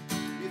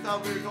 You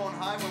thought we were going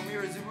high when we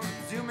were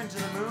zooming to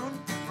the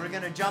moon? We're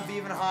gonna jump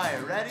even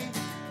higher. Ready?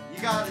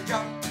 You gotta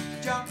jump,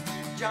 jump,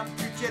 jump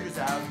your jitters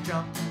out.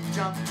 Jump,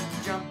 jump,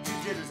 jump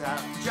your jitters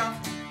out.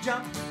 Jump,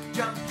 jump,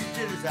 jump your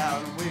jitters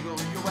out and wiggle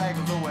your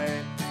waggles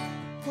away.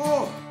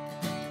 Oh,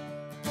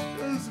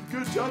 that was some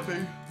good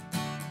jumping.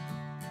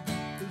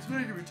 It's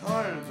making me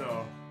tired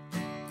though.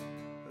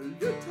 Are you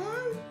getting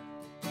tired?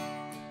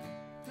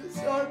 It's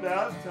not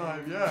nap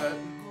time yet.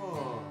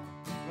 Oh,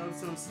 I'm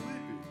so sleepy.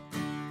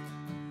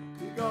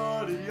 You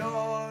gotta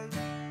yawn,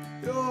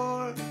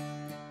 yawn,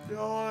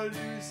 yawn,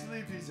 you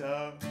sleepies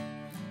out.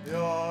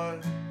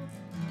 Yawn.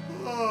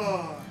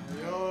 Oh,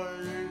 yawn,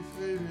 you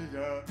sleepies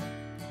out.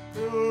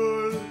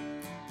 Yawn,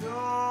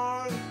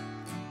 yawn,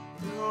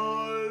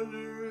 yawn,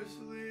 you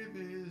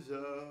sleepies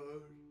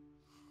out.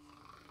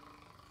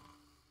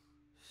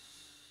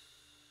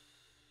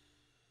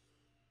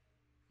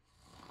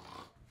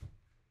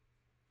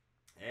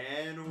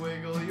 And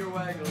wiggle your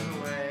waggles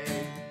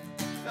away.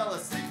 Fell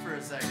asleep for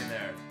a second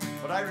there,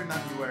 but I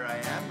remember where I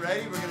am.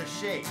 Ready? We're gonna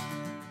shake,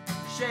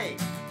 shake,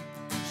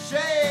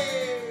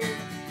 shake.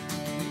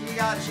 You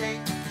gotta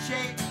shake,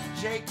 shake,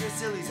 shake your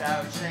sillies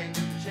out. Shake,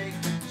 shake,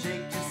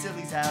 shake your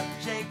sillies out.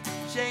 Shake,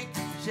 shake,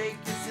 shake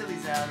your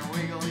sillies out and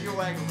wiggle your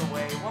waggles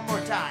away. One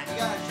more time. You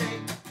gotta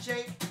shake,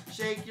 shake,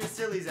 shake your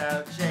sillies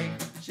out. Shake,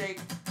 shake,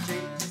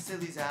 shake your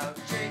sillies out.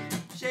 Shake,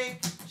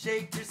 shake,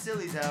 shake your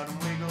sillies out and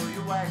wiggle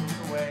your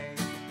waggles away.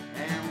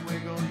 And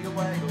wiggle your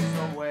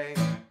waggles away.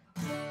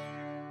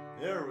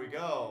 There we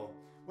go.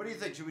 What do you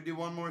think? Should we do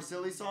one more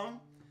silly song?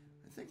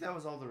 I think that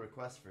was all the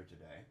requests for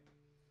today.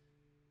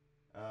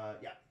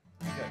 Yeah.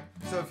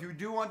 Good. So if you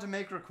do want to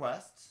make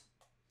requests,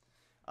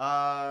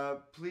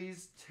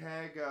 please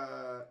tag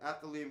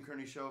at the Liam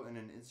Kearney Show in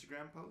an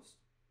Instagram post.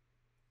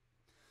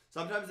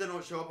 Sometimes they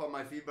don't show up on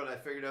my feed, but I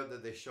figured out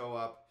that they show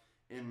up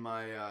in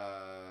my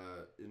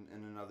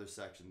in another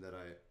section that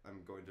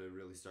I'm going to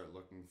really start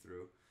looking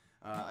through.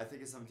 I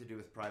think it's something to do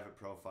with private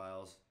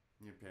profiles.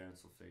 Your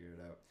parents will figure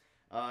it out.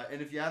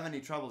 And if you have any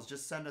troubles,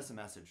 just send us a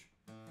message,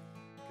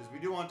 because we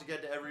do want to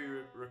get to every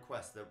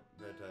request that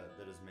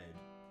is made.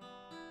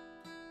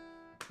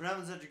 We're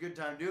having such a good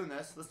time doing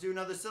this. Let's do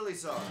another silly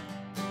song.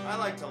 I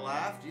like to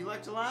laugh. Do you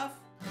like to laugh?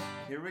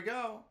 Here we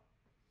go.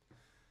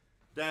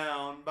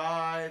 Down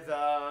by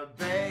the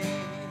bay,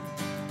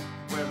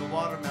 where the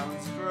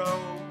watermelons grow,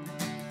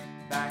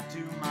 back to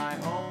my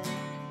home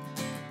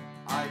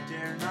I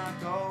dare not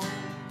go,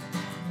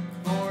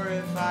 for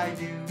if I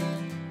do,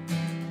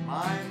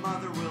 my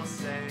mother will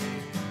say,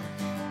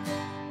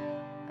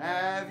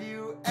 have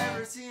you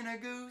ever seen a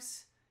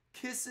goose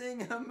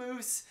kissing a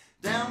moose?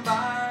 Down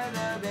by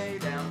the bay,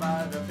 down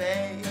by the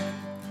bay,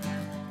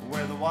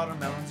 where the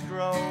watermelons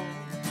grow,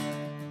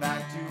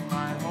 back to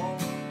my home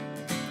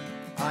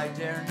I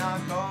dare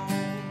not go,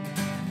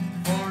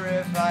 for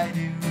if I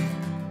do,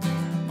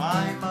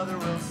 my mother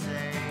will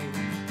say,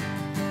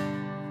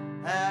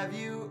 have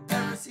you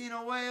ever seen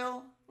a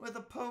whale with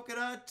a polka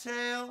dot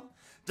tail?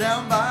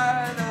 Down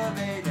by the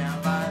bay,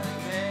 down by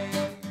the bay,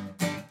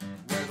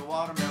 where the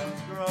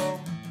watermelons grow,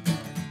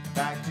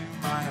 back to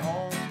my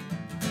home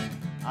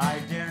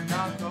I dare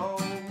not go,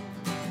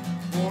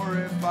 for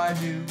if I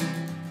do,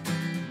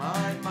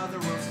 my mother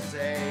will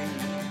say,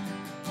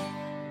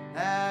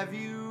 have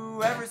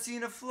you ever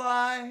seen a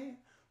fly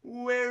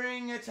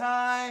wearing a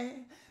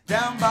tie?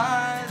 Down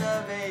by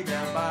the bay,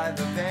 down by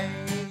the bay,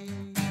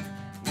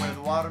 where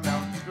the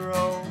watermelons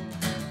grow,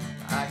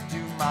 back to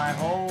my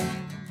home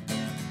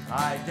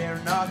I dare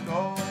not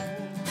go,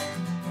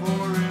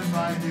 for if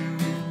I do,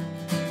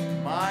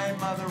 my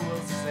mother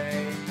will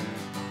say,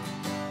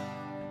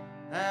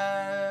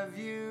 have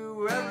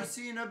you ever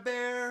seen a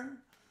bear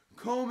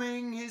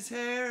combing his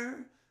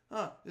hair?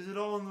 Is it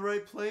all in the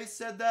right place,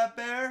 said that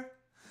bear?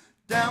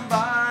 Down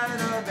by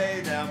the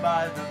bay, down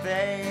by the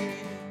bay,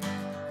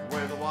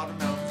 where the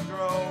watermelons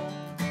grow,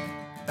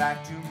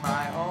 back to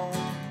my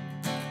home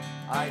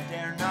I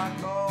dare not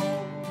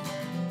go,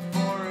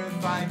 for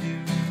if I do,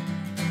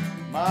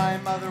 my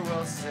mother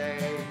will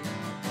say,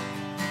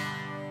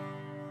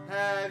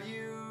 have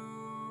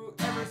you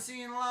ever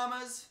seen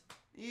llamas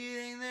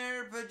eating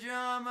their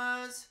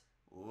pajamas?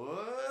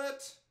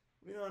 What?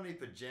 We don't need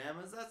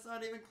pajamas. That's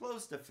not even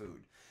close to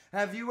food.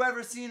 Have you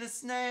ever seen a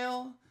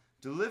snail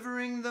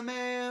delivering the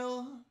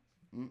mail?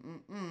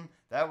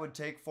 That would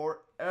take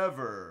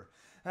forever.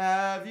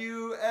 Have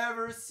you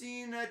ever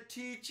seen a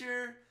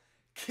teacher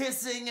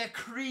kissing a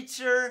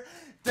creature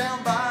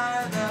down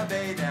by the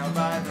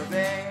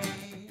bay,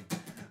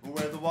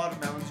 where the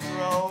watermelons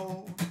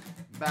grow.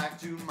 Back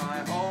to my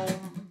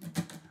home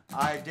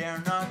I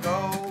dare not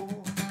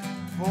go,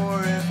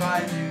 for if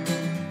I do,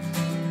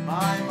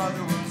 my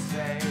mother will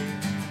say,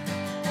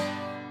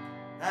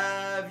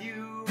 have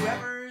you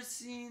ever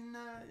seen,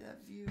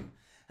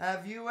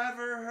 have you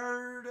ever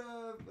heard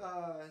of,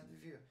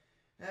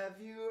 have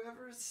you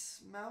ever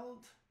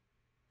smelled,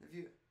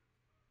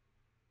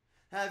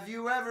 have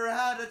you ever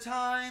had a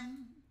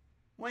time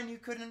when you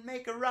couldn't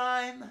make a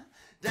rhyme?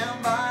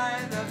 Down by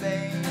the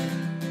bay,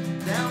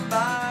 down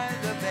by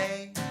the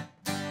bay.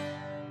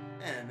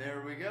 And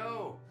there we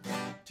go.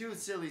 2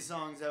 silly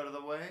songs out of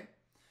the way.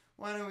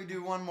 Why don't we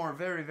do one more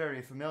very,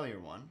 very familiar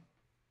one?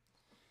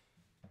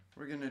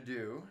 We're going to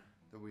do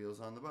The Wheels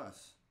on the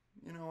Bus.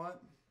 You know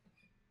what?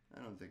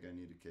 I don't think I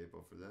need a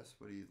capo for this.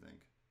 What do you think?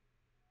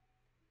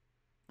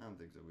 I don't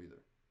think so either.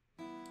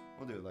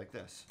 We'll do it like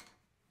this.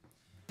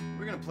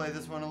 We're going to play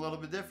this one a little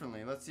bit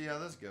differently. Let's see how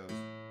this goes.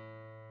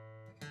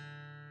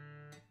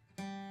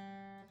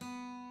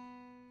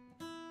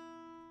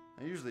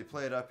 I usually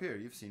play it up here.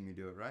 You've seen me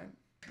do it, right?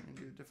 I'm going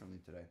to do it differently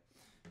today.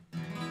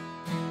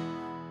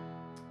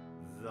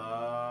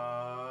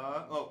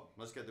 Oh,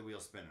 let's get the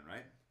wheels spinning,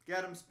 right?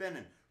 Get them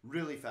spinning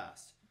really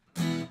fast.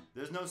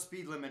 There's no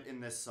speed limit in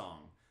this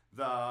song.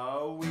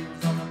 The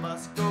wheels on the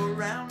bus go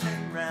round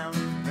and round,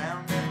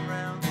 round and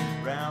round,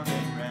 round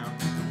and round.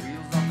 The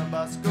wheels on the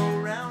bus go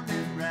round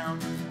and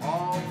round,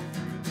 all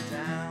through the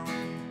town.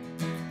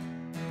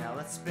 Now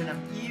let's spin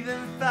them even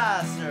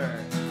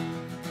faster.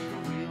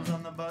 The wheels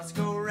on the bus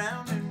go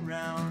round and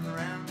round,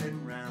 round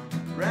and round,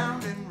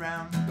 round and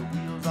round. The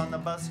wheels on the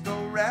bus go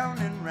round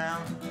and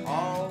round,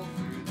 all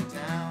through the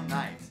town.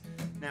 Nice.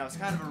 Now it's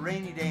kind of a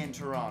rainy day in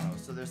Toronto,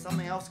 so there's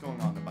something else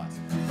going on the bus.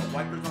 The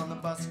wipers on the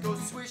bus go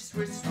swish,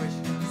 swish, swish, swish,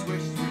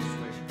 swish,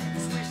 swish,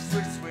 swish,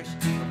 swish, swish.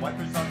 The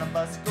wipers on the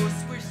bus go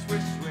swish,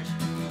 swish, swish,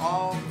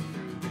 all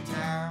through the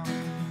town.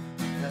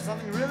 Now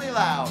something really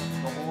loud.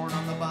 The horn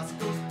on the bus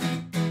goes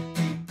beep, beep,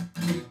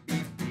 beep, beep,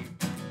 beep, beep,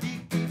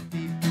 beep, beep,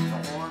 beep. The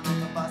horn on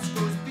the bus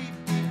goes beep,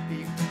 beep,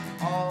 beep,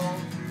 all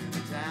through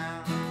the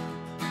town.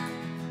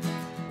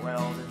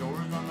 Well, the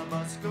doors on the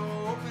bus go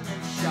open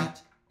and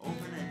shut,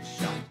 open and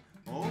shut,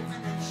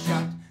 open and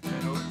shut. The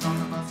doors on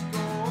the bus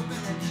go open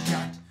and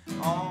shut,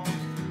 all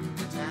through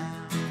the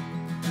town.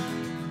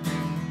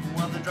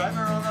 Well, the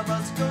driver on the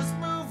bus goes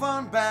move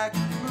on back,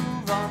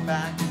 move on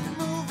back,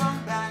 move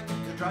on back.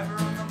 The driver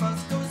on the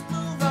bus goes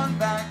move on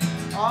back,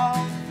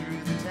 all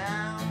through the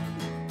town.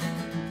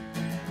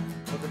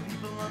 Well, the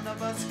people on the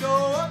bus go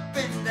up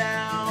and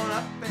down,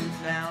 up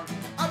and down,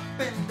 up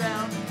and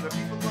down. The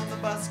people on the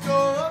bus go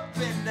up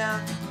and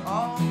down,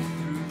 all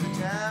through the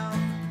town.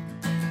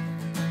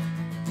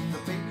 The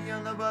baby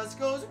on the bus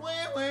goes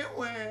where, where,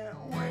 where,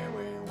 where,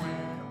 where,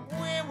 where,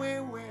 where,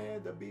 where, where.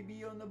 The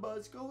baby on the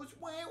bus goes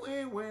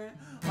where,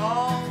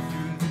 all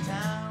through the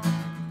town.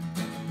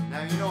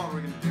 Now you know what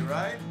we're gonna do,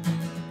 right?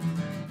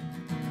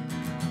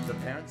 The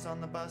parents on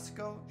the bus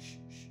go shh,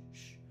 shh,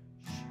 shh,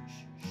 shh, shh,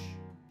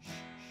 shh, shh,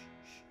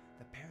 shh.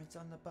 The parents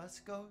on the bus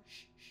go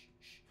shh, shh,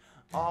 shh,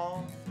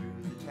 all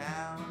through the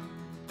town.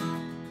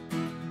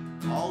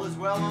 All is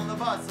well on the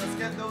bus. Let's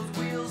get those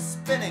wheels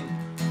spinning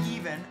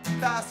even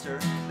faster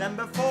than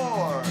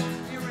before.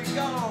 Here we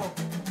go.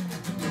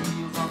 The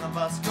wheels on the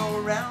bus go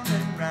round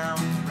and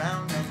round,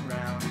 round and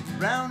round,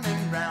 round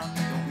and round.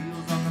 The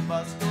wheels on the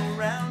bus go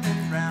round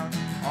and round,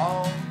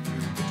 all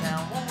through the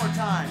town. One more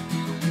time.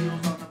 The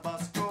wheels on the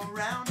bus go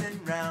round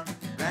and round,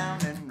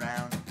 round and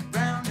round,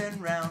 round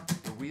and round.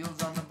 The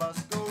wheels on the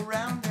bus go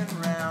round and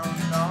round,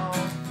 all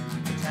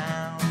through the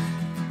town,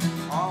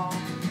 all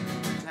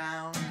through the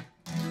town.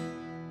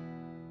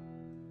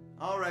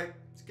 All right,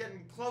 it's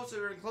getting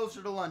closer and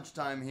closer to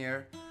lunchtime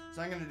here,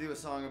 so I'm going to do a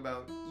song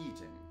about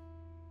eating.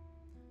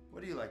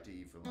 What do you like to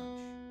eat for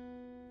lunch?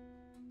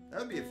 That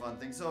would be a fun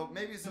thing. So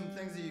maybe some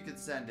things that you could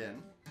send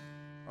in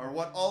are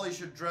what Ollie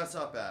should dress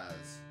up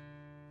as.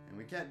 And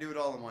we can't do it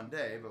all in one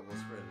day, but we'll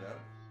spread it out.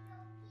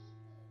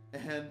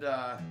 And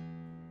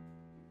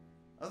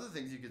other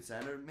things you could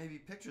send are maybe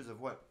pictures of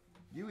what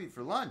you eat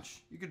for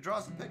lunch. You could draw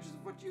some pictures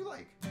of what you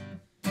like.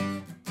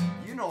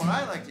 You know what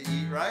I like to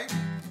eat, right?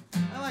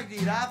 I like to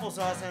eat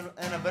applesauce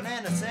and a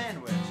banana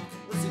sandwich.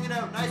 Let's sing it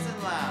out nice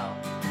and loud.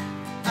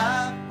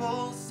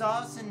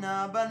 Applesauce and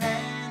a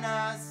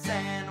banana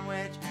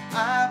sandwich.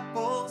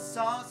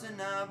 Applesauce and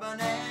a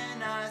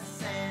banana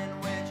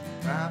sandwich.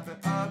 Wrap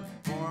it up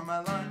for my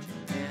lunch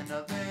in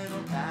a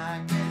little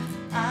packet.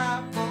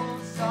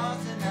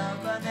 Applesauce and a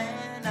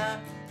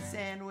banana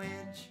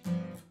sandwich.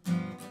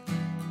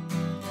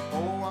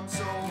 Oh, I'm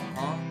so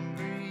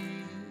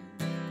hungry.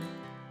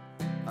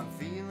 I'm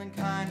feeling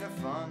kind of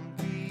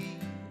funky.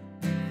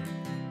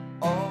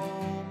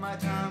 Oh, my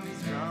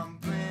tummy's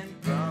grumbling,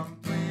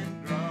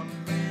 grumbling,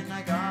 grumbling.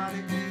 I gotta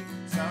eat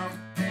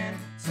something,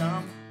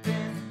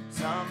 something,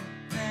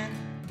 something.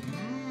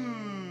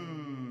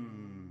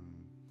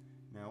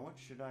 Now what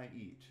should I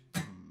eat?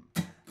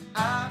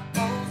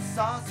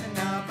 Applesauce and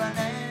a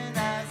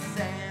banana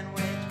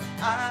sandwich.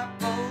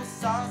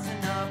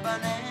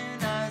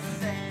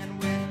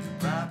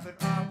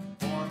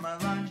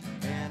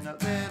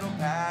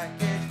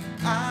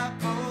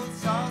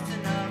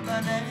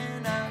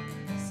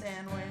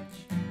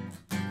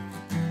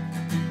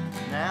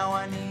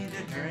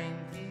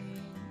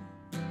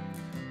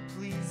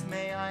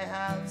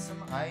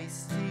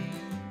 iced tea.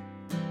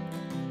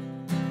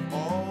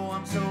 Oh,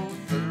 I'm so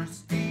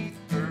thirsty,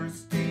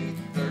 thirsty,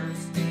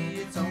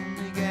 thirsty. It's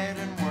only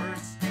getting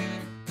worsty,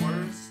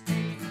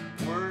 worsty,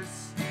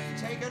 worsty.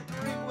 Take a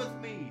drink with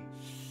me.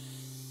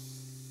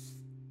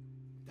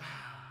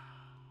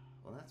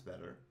 Well, that's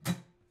better.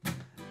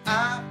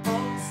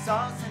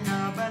 Applesauce and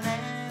a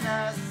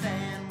banana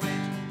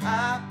sandwich.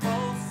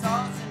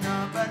 Applesauce and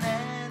a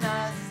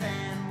banana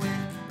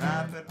sandwich.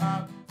 Wrap it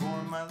up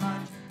for my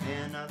lunch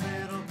in a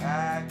little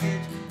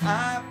package.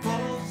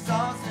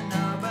 Applesauce and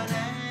a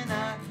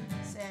banana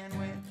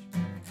sandwich.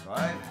 So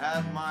I've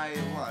had my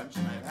lunch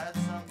and I've had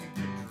something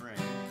to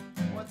drink.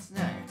 What's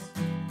next?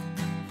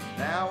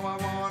 Now I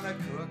want a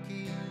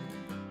cookie.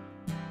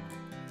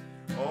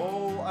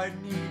 Oh, I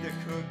need a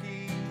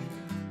cookie.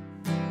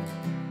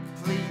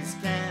 Please,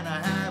 can I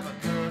have a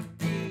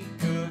cookie,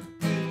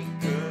 cookie,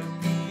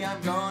 cookie?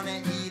 I'm gonna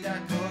eat a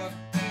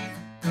cookie,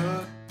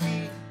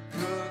 cookie,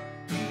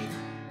 cookie.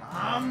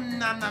 Nom,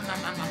 nom, nom,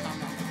 nom, nom, nom,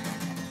 nom.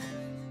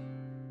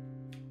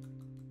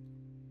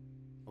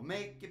 We'll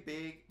make it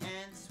big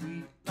and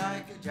sweet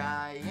like a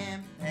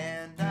giant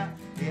panda.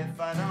 If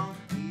I don't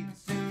eat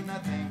soon, I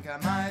think I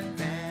might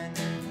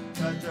vanish.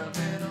 Such a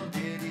little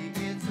ditty,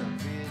 it's a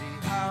pity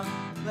how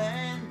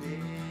splendid.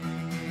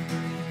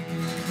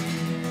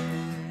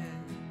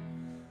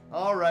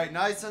 All right,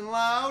 nice and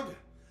loud.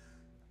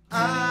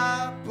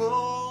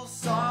 Applesauce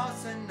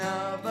and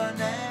a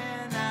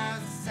banana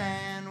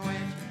sandwich.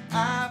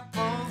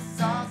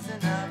 Applesauce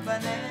and a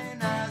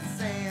banana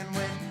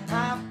sandwich.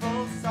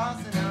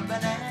 Applesauce and a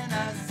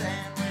banana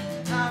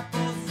sandwich.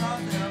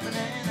 Applesauce and a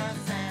banana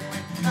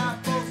sandwich.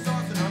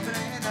 Applesauce and a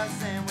banana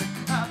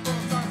sandwich.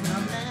 Applesauce and a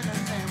banana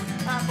sandwich.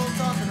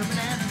 Applesauce and a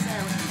banana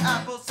sandwich.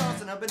 Applesauce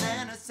and a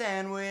banana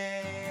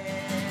sandwich.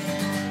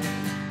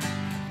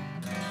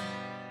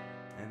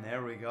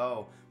 There we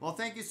go. Well,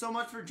 thank you so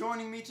much for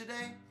joining me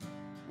today.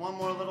 One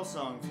more little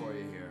song for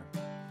you here.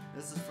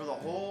 This is for the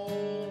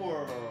whole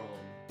world.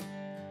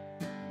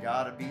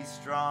 Gotta be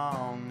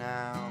strong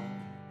now.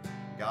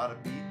 Gotta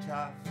be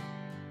tough.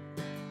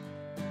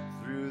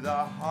 Through the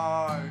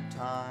hard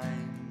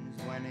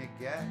times when it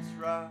gets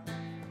rough.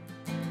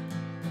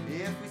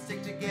 If we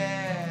stick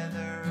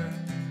together,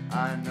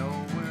 I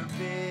know we're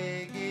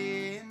big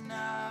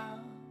enough.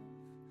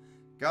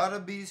 Gotta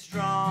be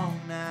strong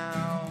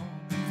now.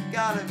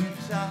 Gotta be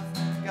tough,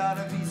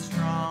 gotta be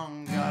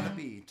strong, gotta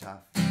be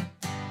tough.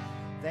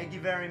 Thank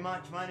you very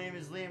much. My name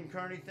is Liam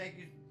Kearney. Thank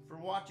you for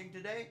watching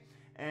today,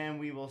 and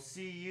we will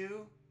see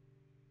you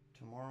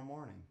tomorrow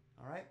morning.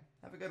 All right?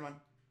 Have a good one.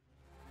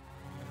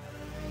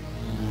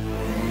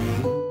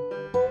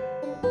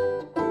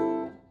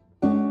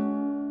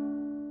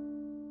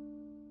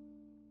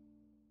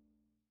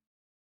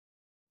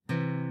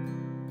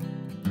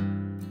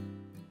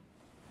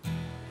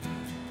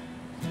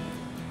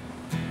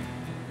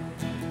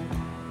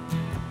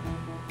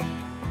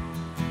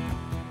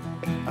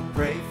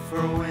 Pray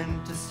for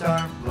wind to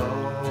start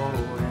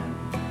blowing.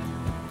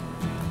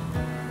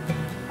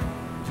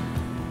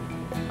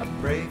 I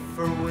pray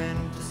for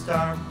wind to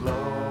start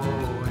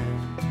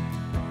blowing.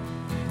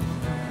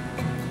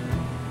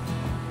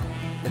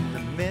 In the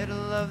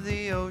middle of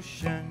the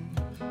ocean,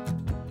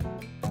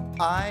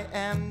 I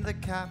am the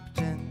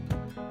captain.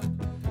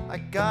 I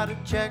gotta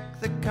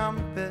check the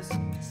compass,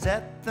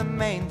 set the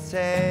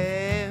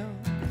mainsail.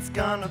 It's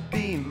gonna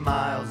be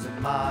miles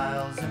and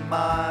miles and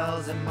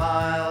miles and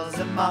miles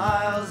and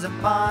miles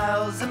and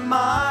miles and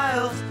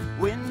miles.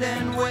 Wind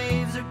and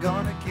waves are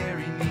gonna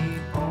carry me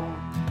home.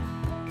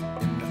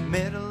 In the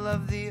middle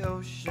of the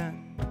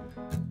ocean,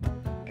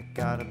 I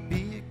gotta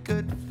be a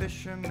good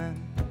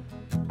fisherman.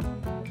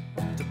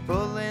 To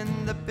pull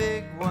in the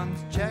big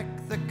ones, check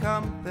the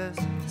compass,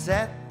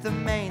 set the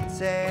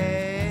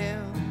mainsail.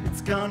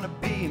 It's gonna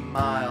be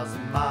miles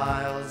and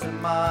miles and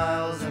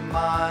miles and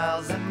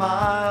miles and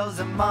miles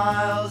and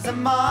miles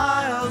and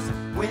miles.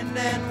 Wind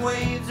and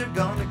waves are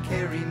gonna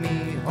carry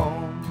me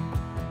home.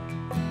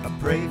 I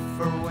pray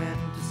for wind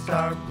to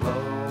start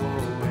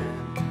blowing.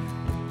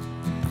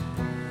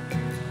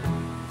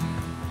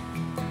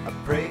 I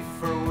pray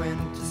for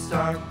wind to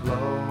start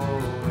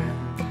blowing.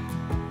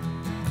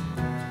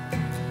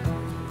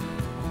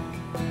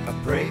 I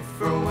pray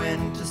for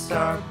wind to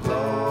start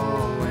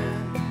blowing.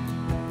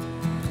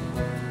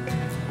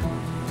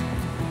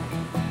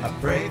 I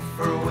pray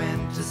for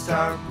wind to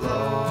start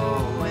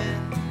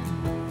blowing.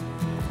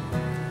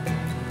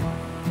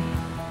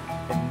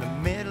 In the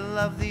middle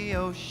of the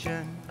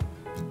ocean,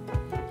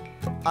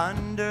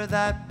 under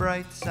that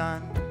bright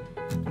sun,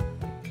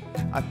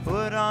 I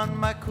put on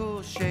my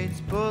cool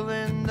shades, pull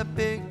in the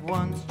big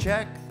ones,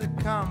 check the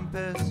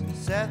compass,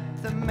 set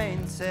the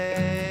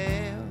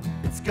mainsail.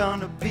 It's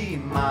gonna be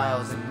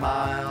miles and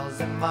miles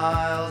and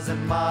miles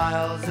and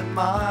miles and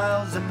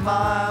miles and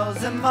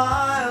miles and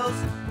miles.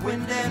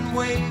 Wind and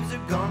waves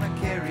are gonna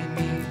carry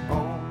me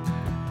home.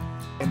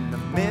 In the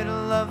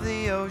middle of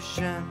the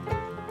ocean,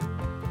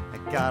 I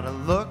gotta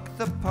look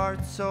the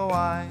part, so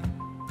I've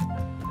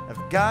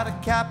got a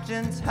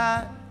captain's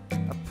hat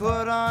I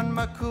put on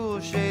my cool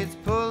shades,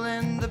 pull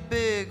in the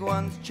big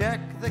ones, check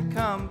the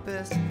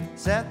compass,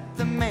 set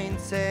the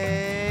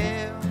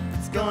mainsail.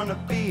 It's gonna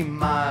be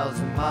miles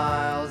and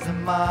miles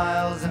and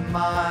miles and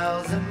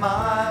miles and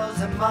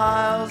miles and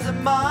miles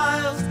and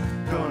miles.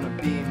 Gonna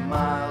be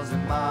miles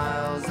and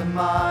miles and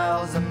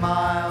miles and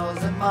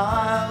miles and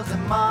miles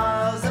and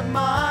miles and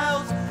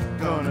miles.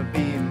 Gonna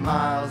be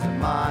miles and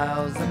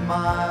miles and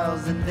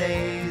miles and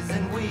days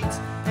and weeks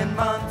and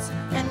months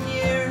and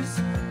years.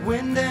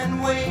 Wind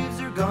and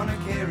waves are gonna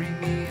carry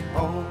me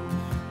home.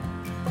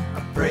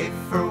 I pray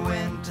for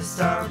wind to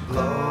start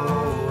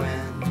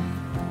blowing.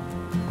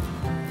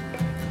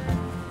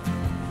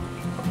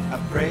 I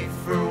pray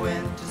for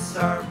wind to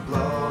start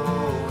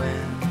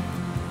blowing.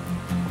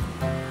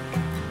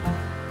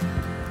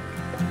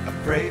 I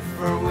pray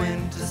for wind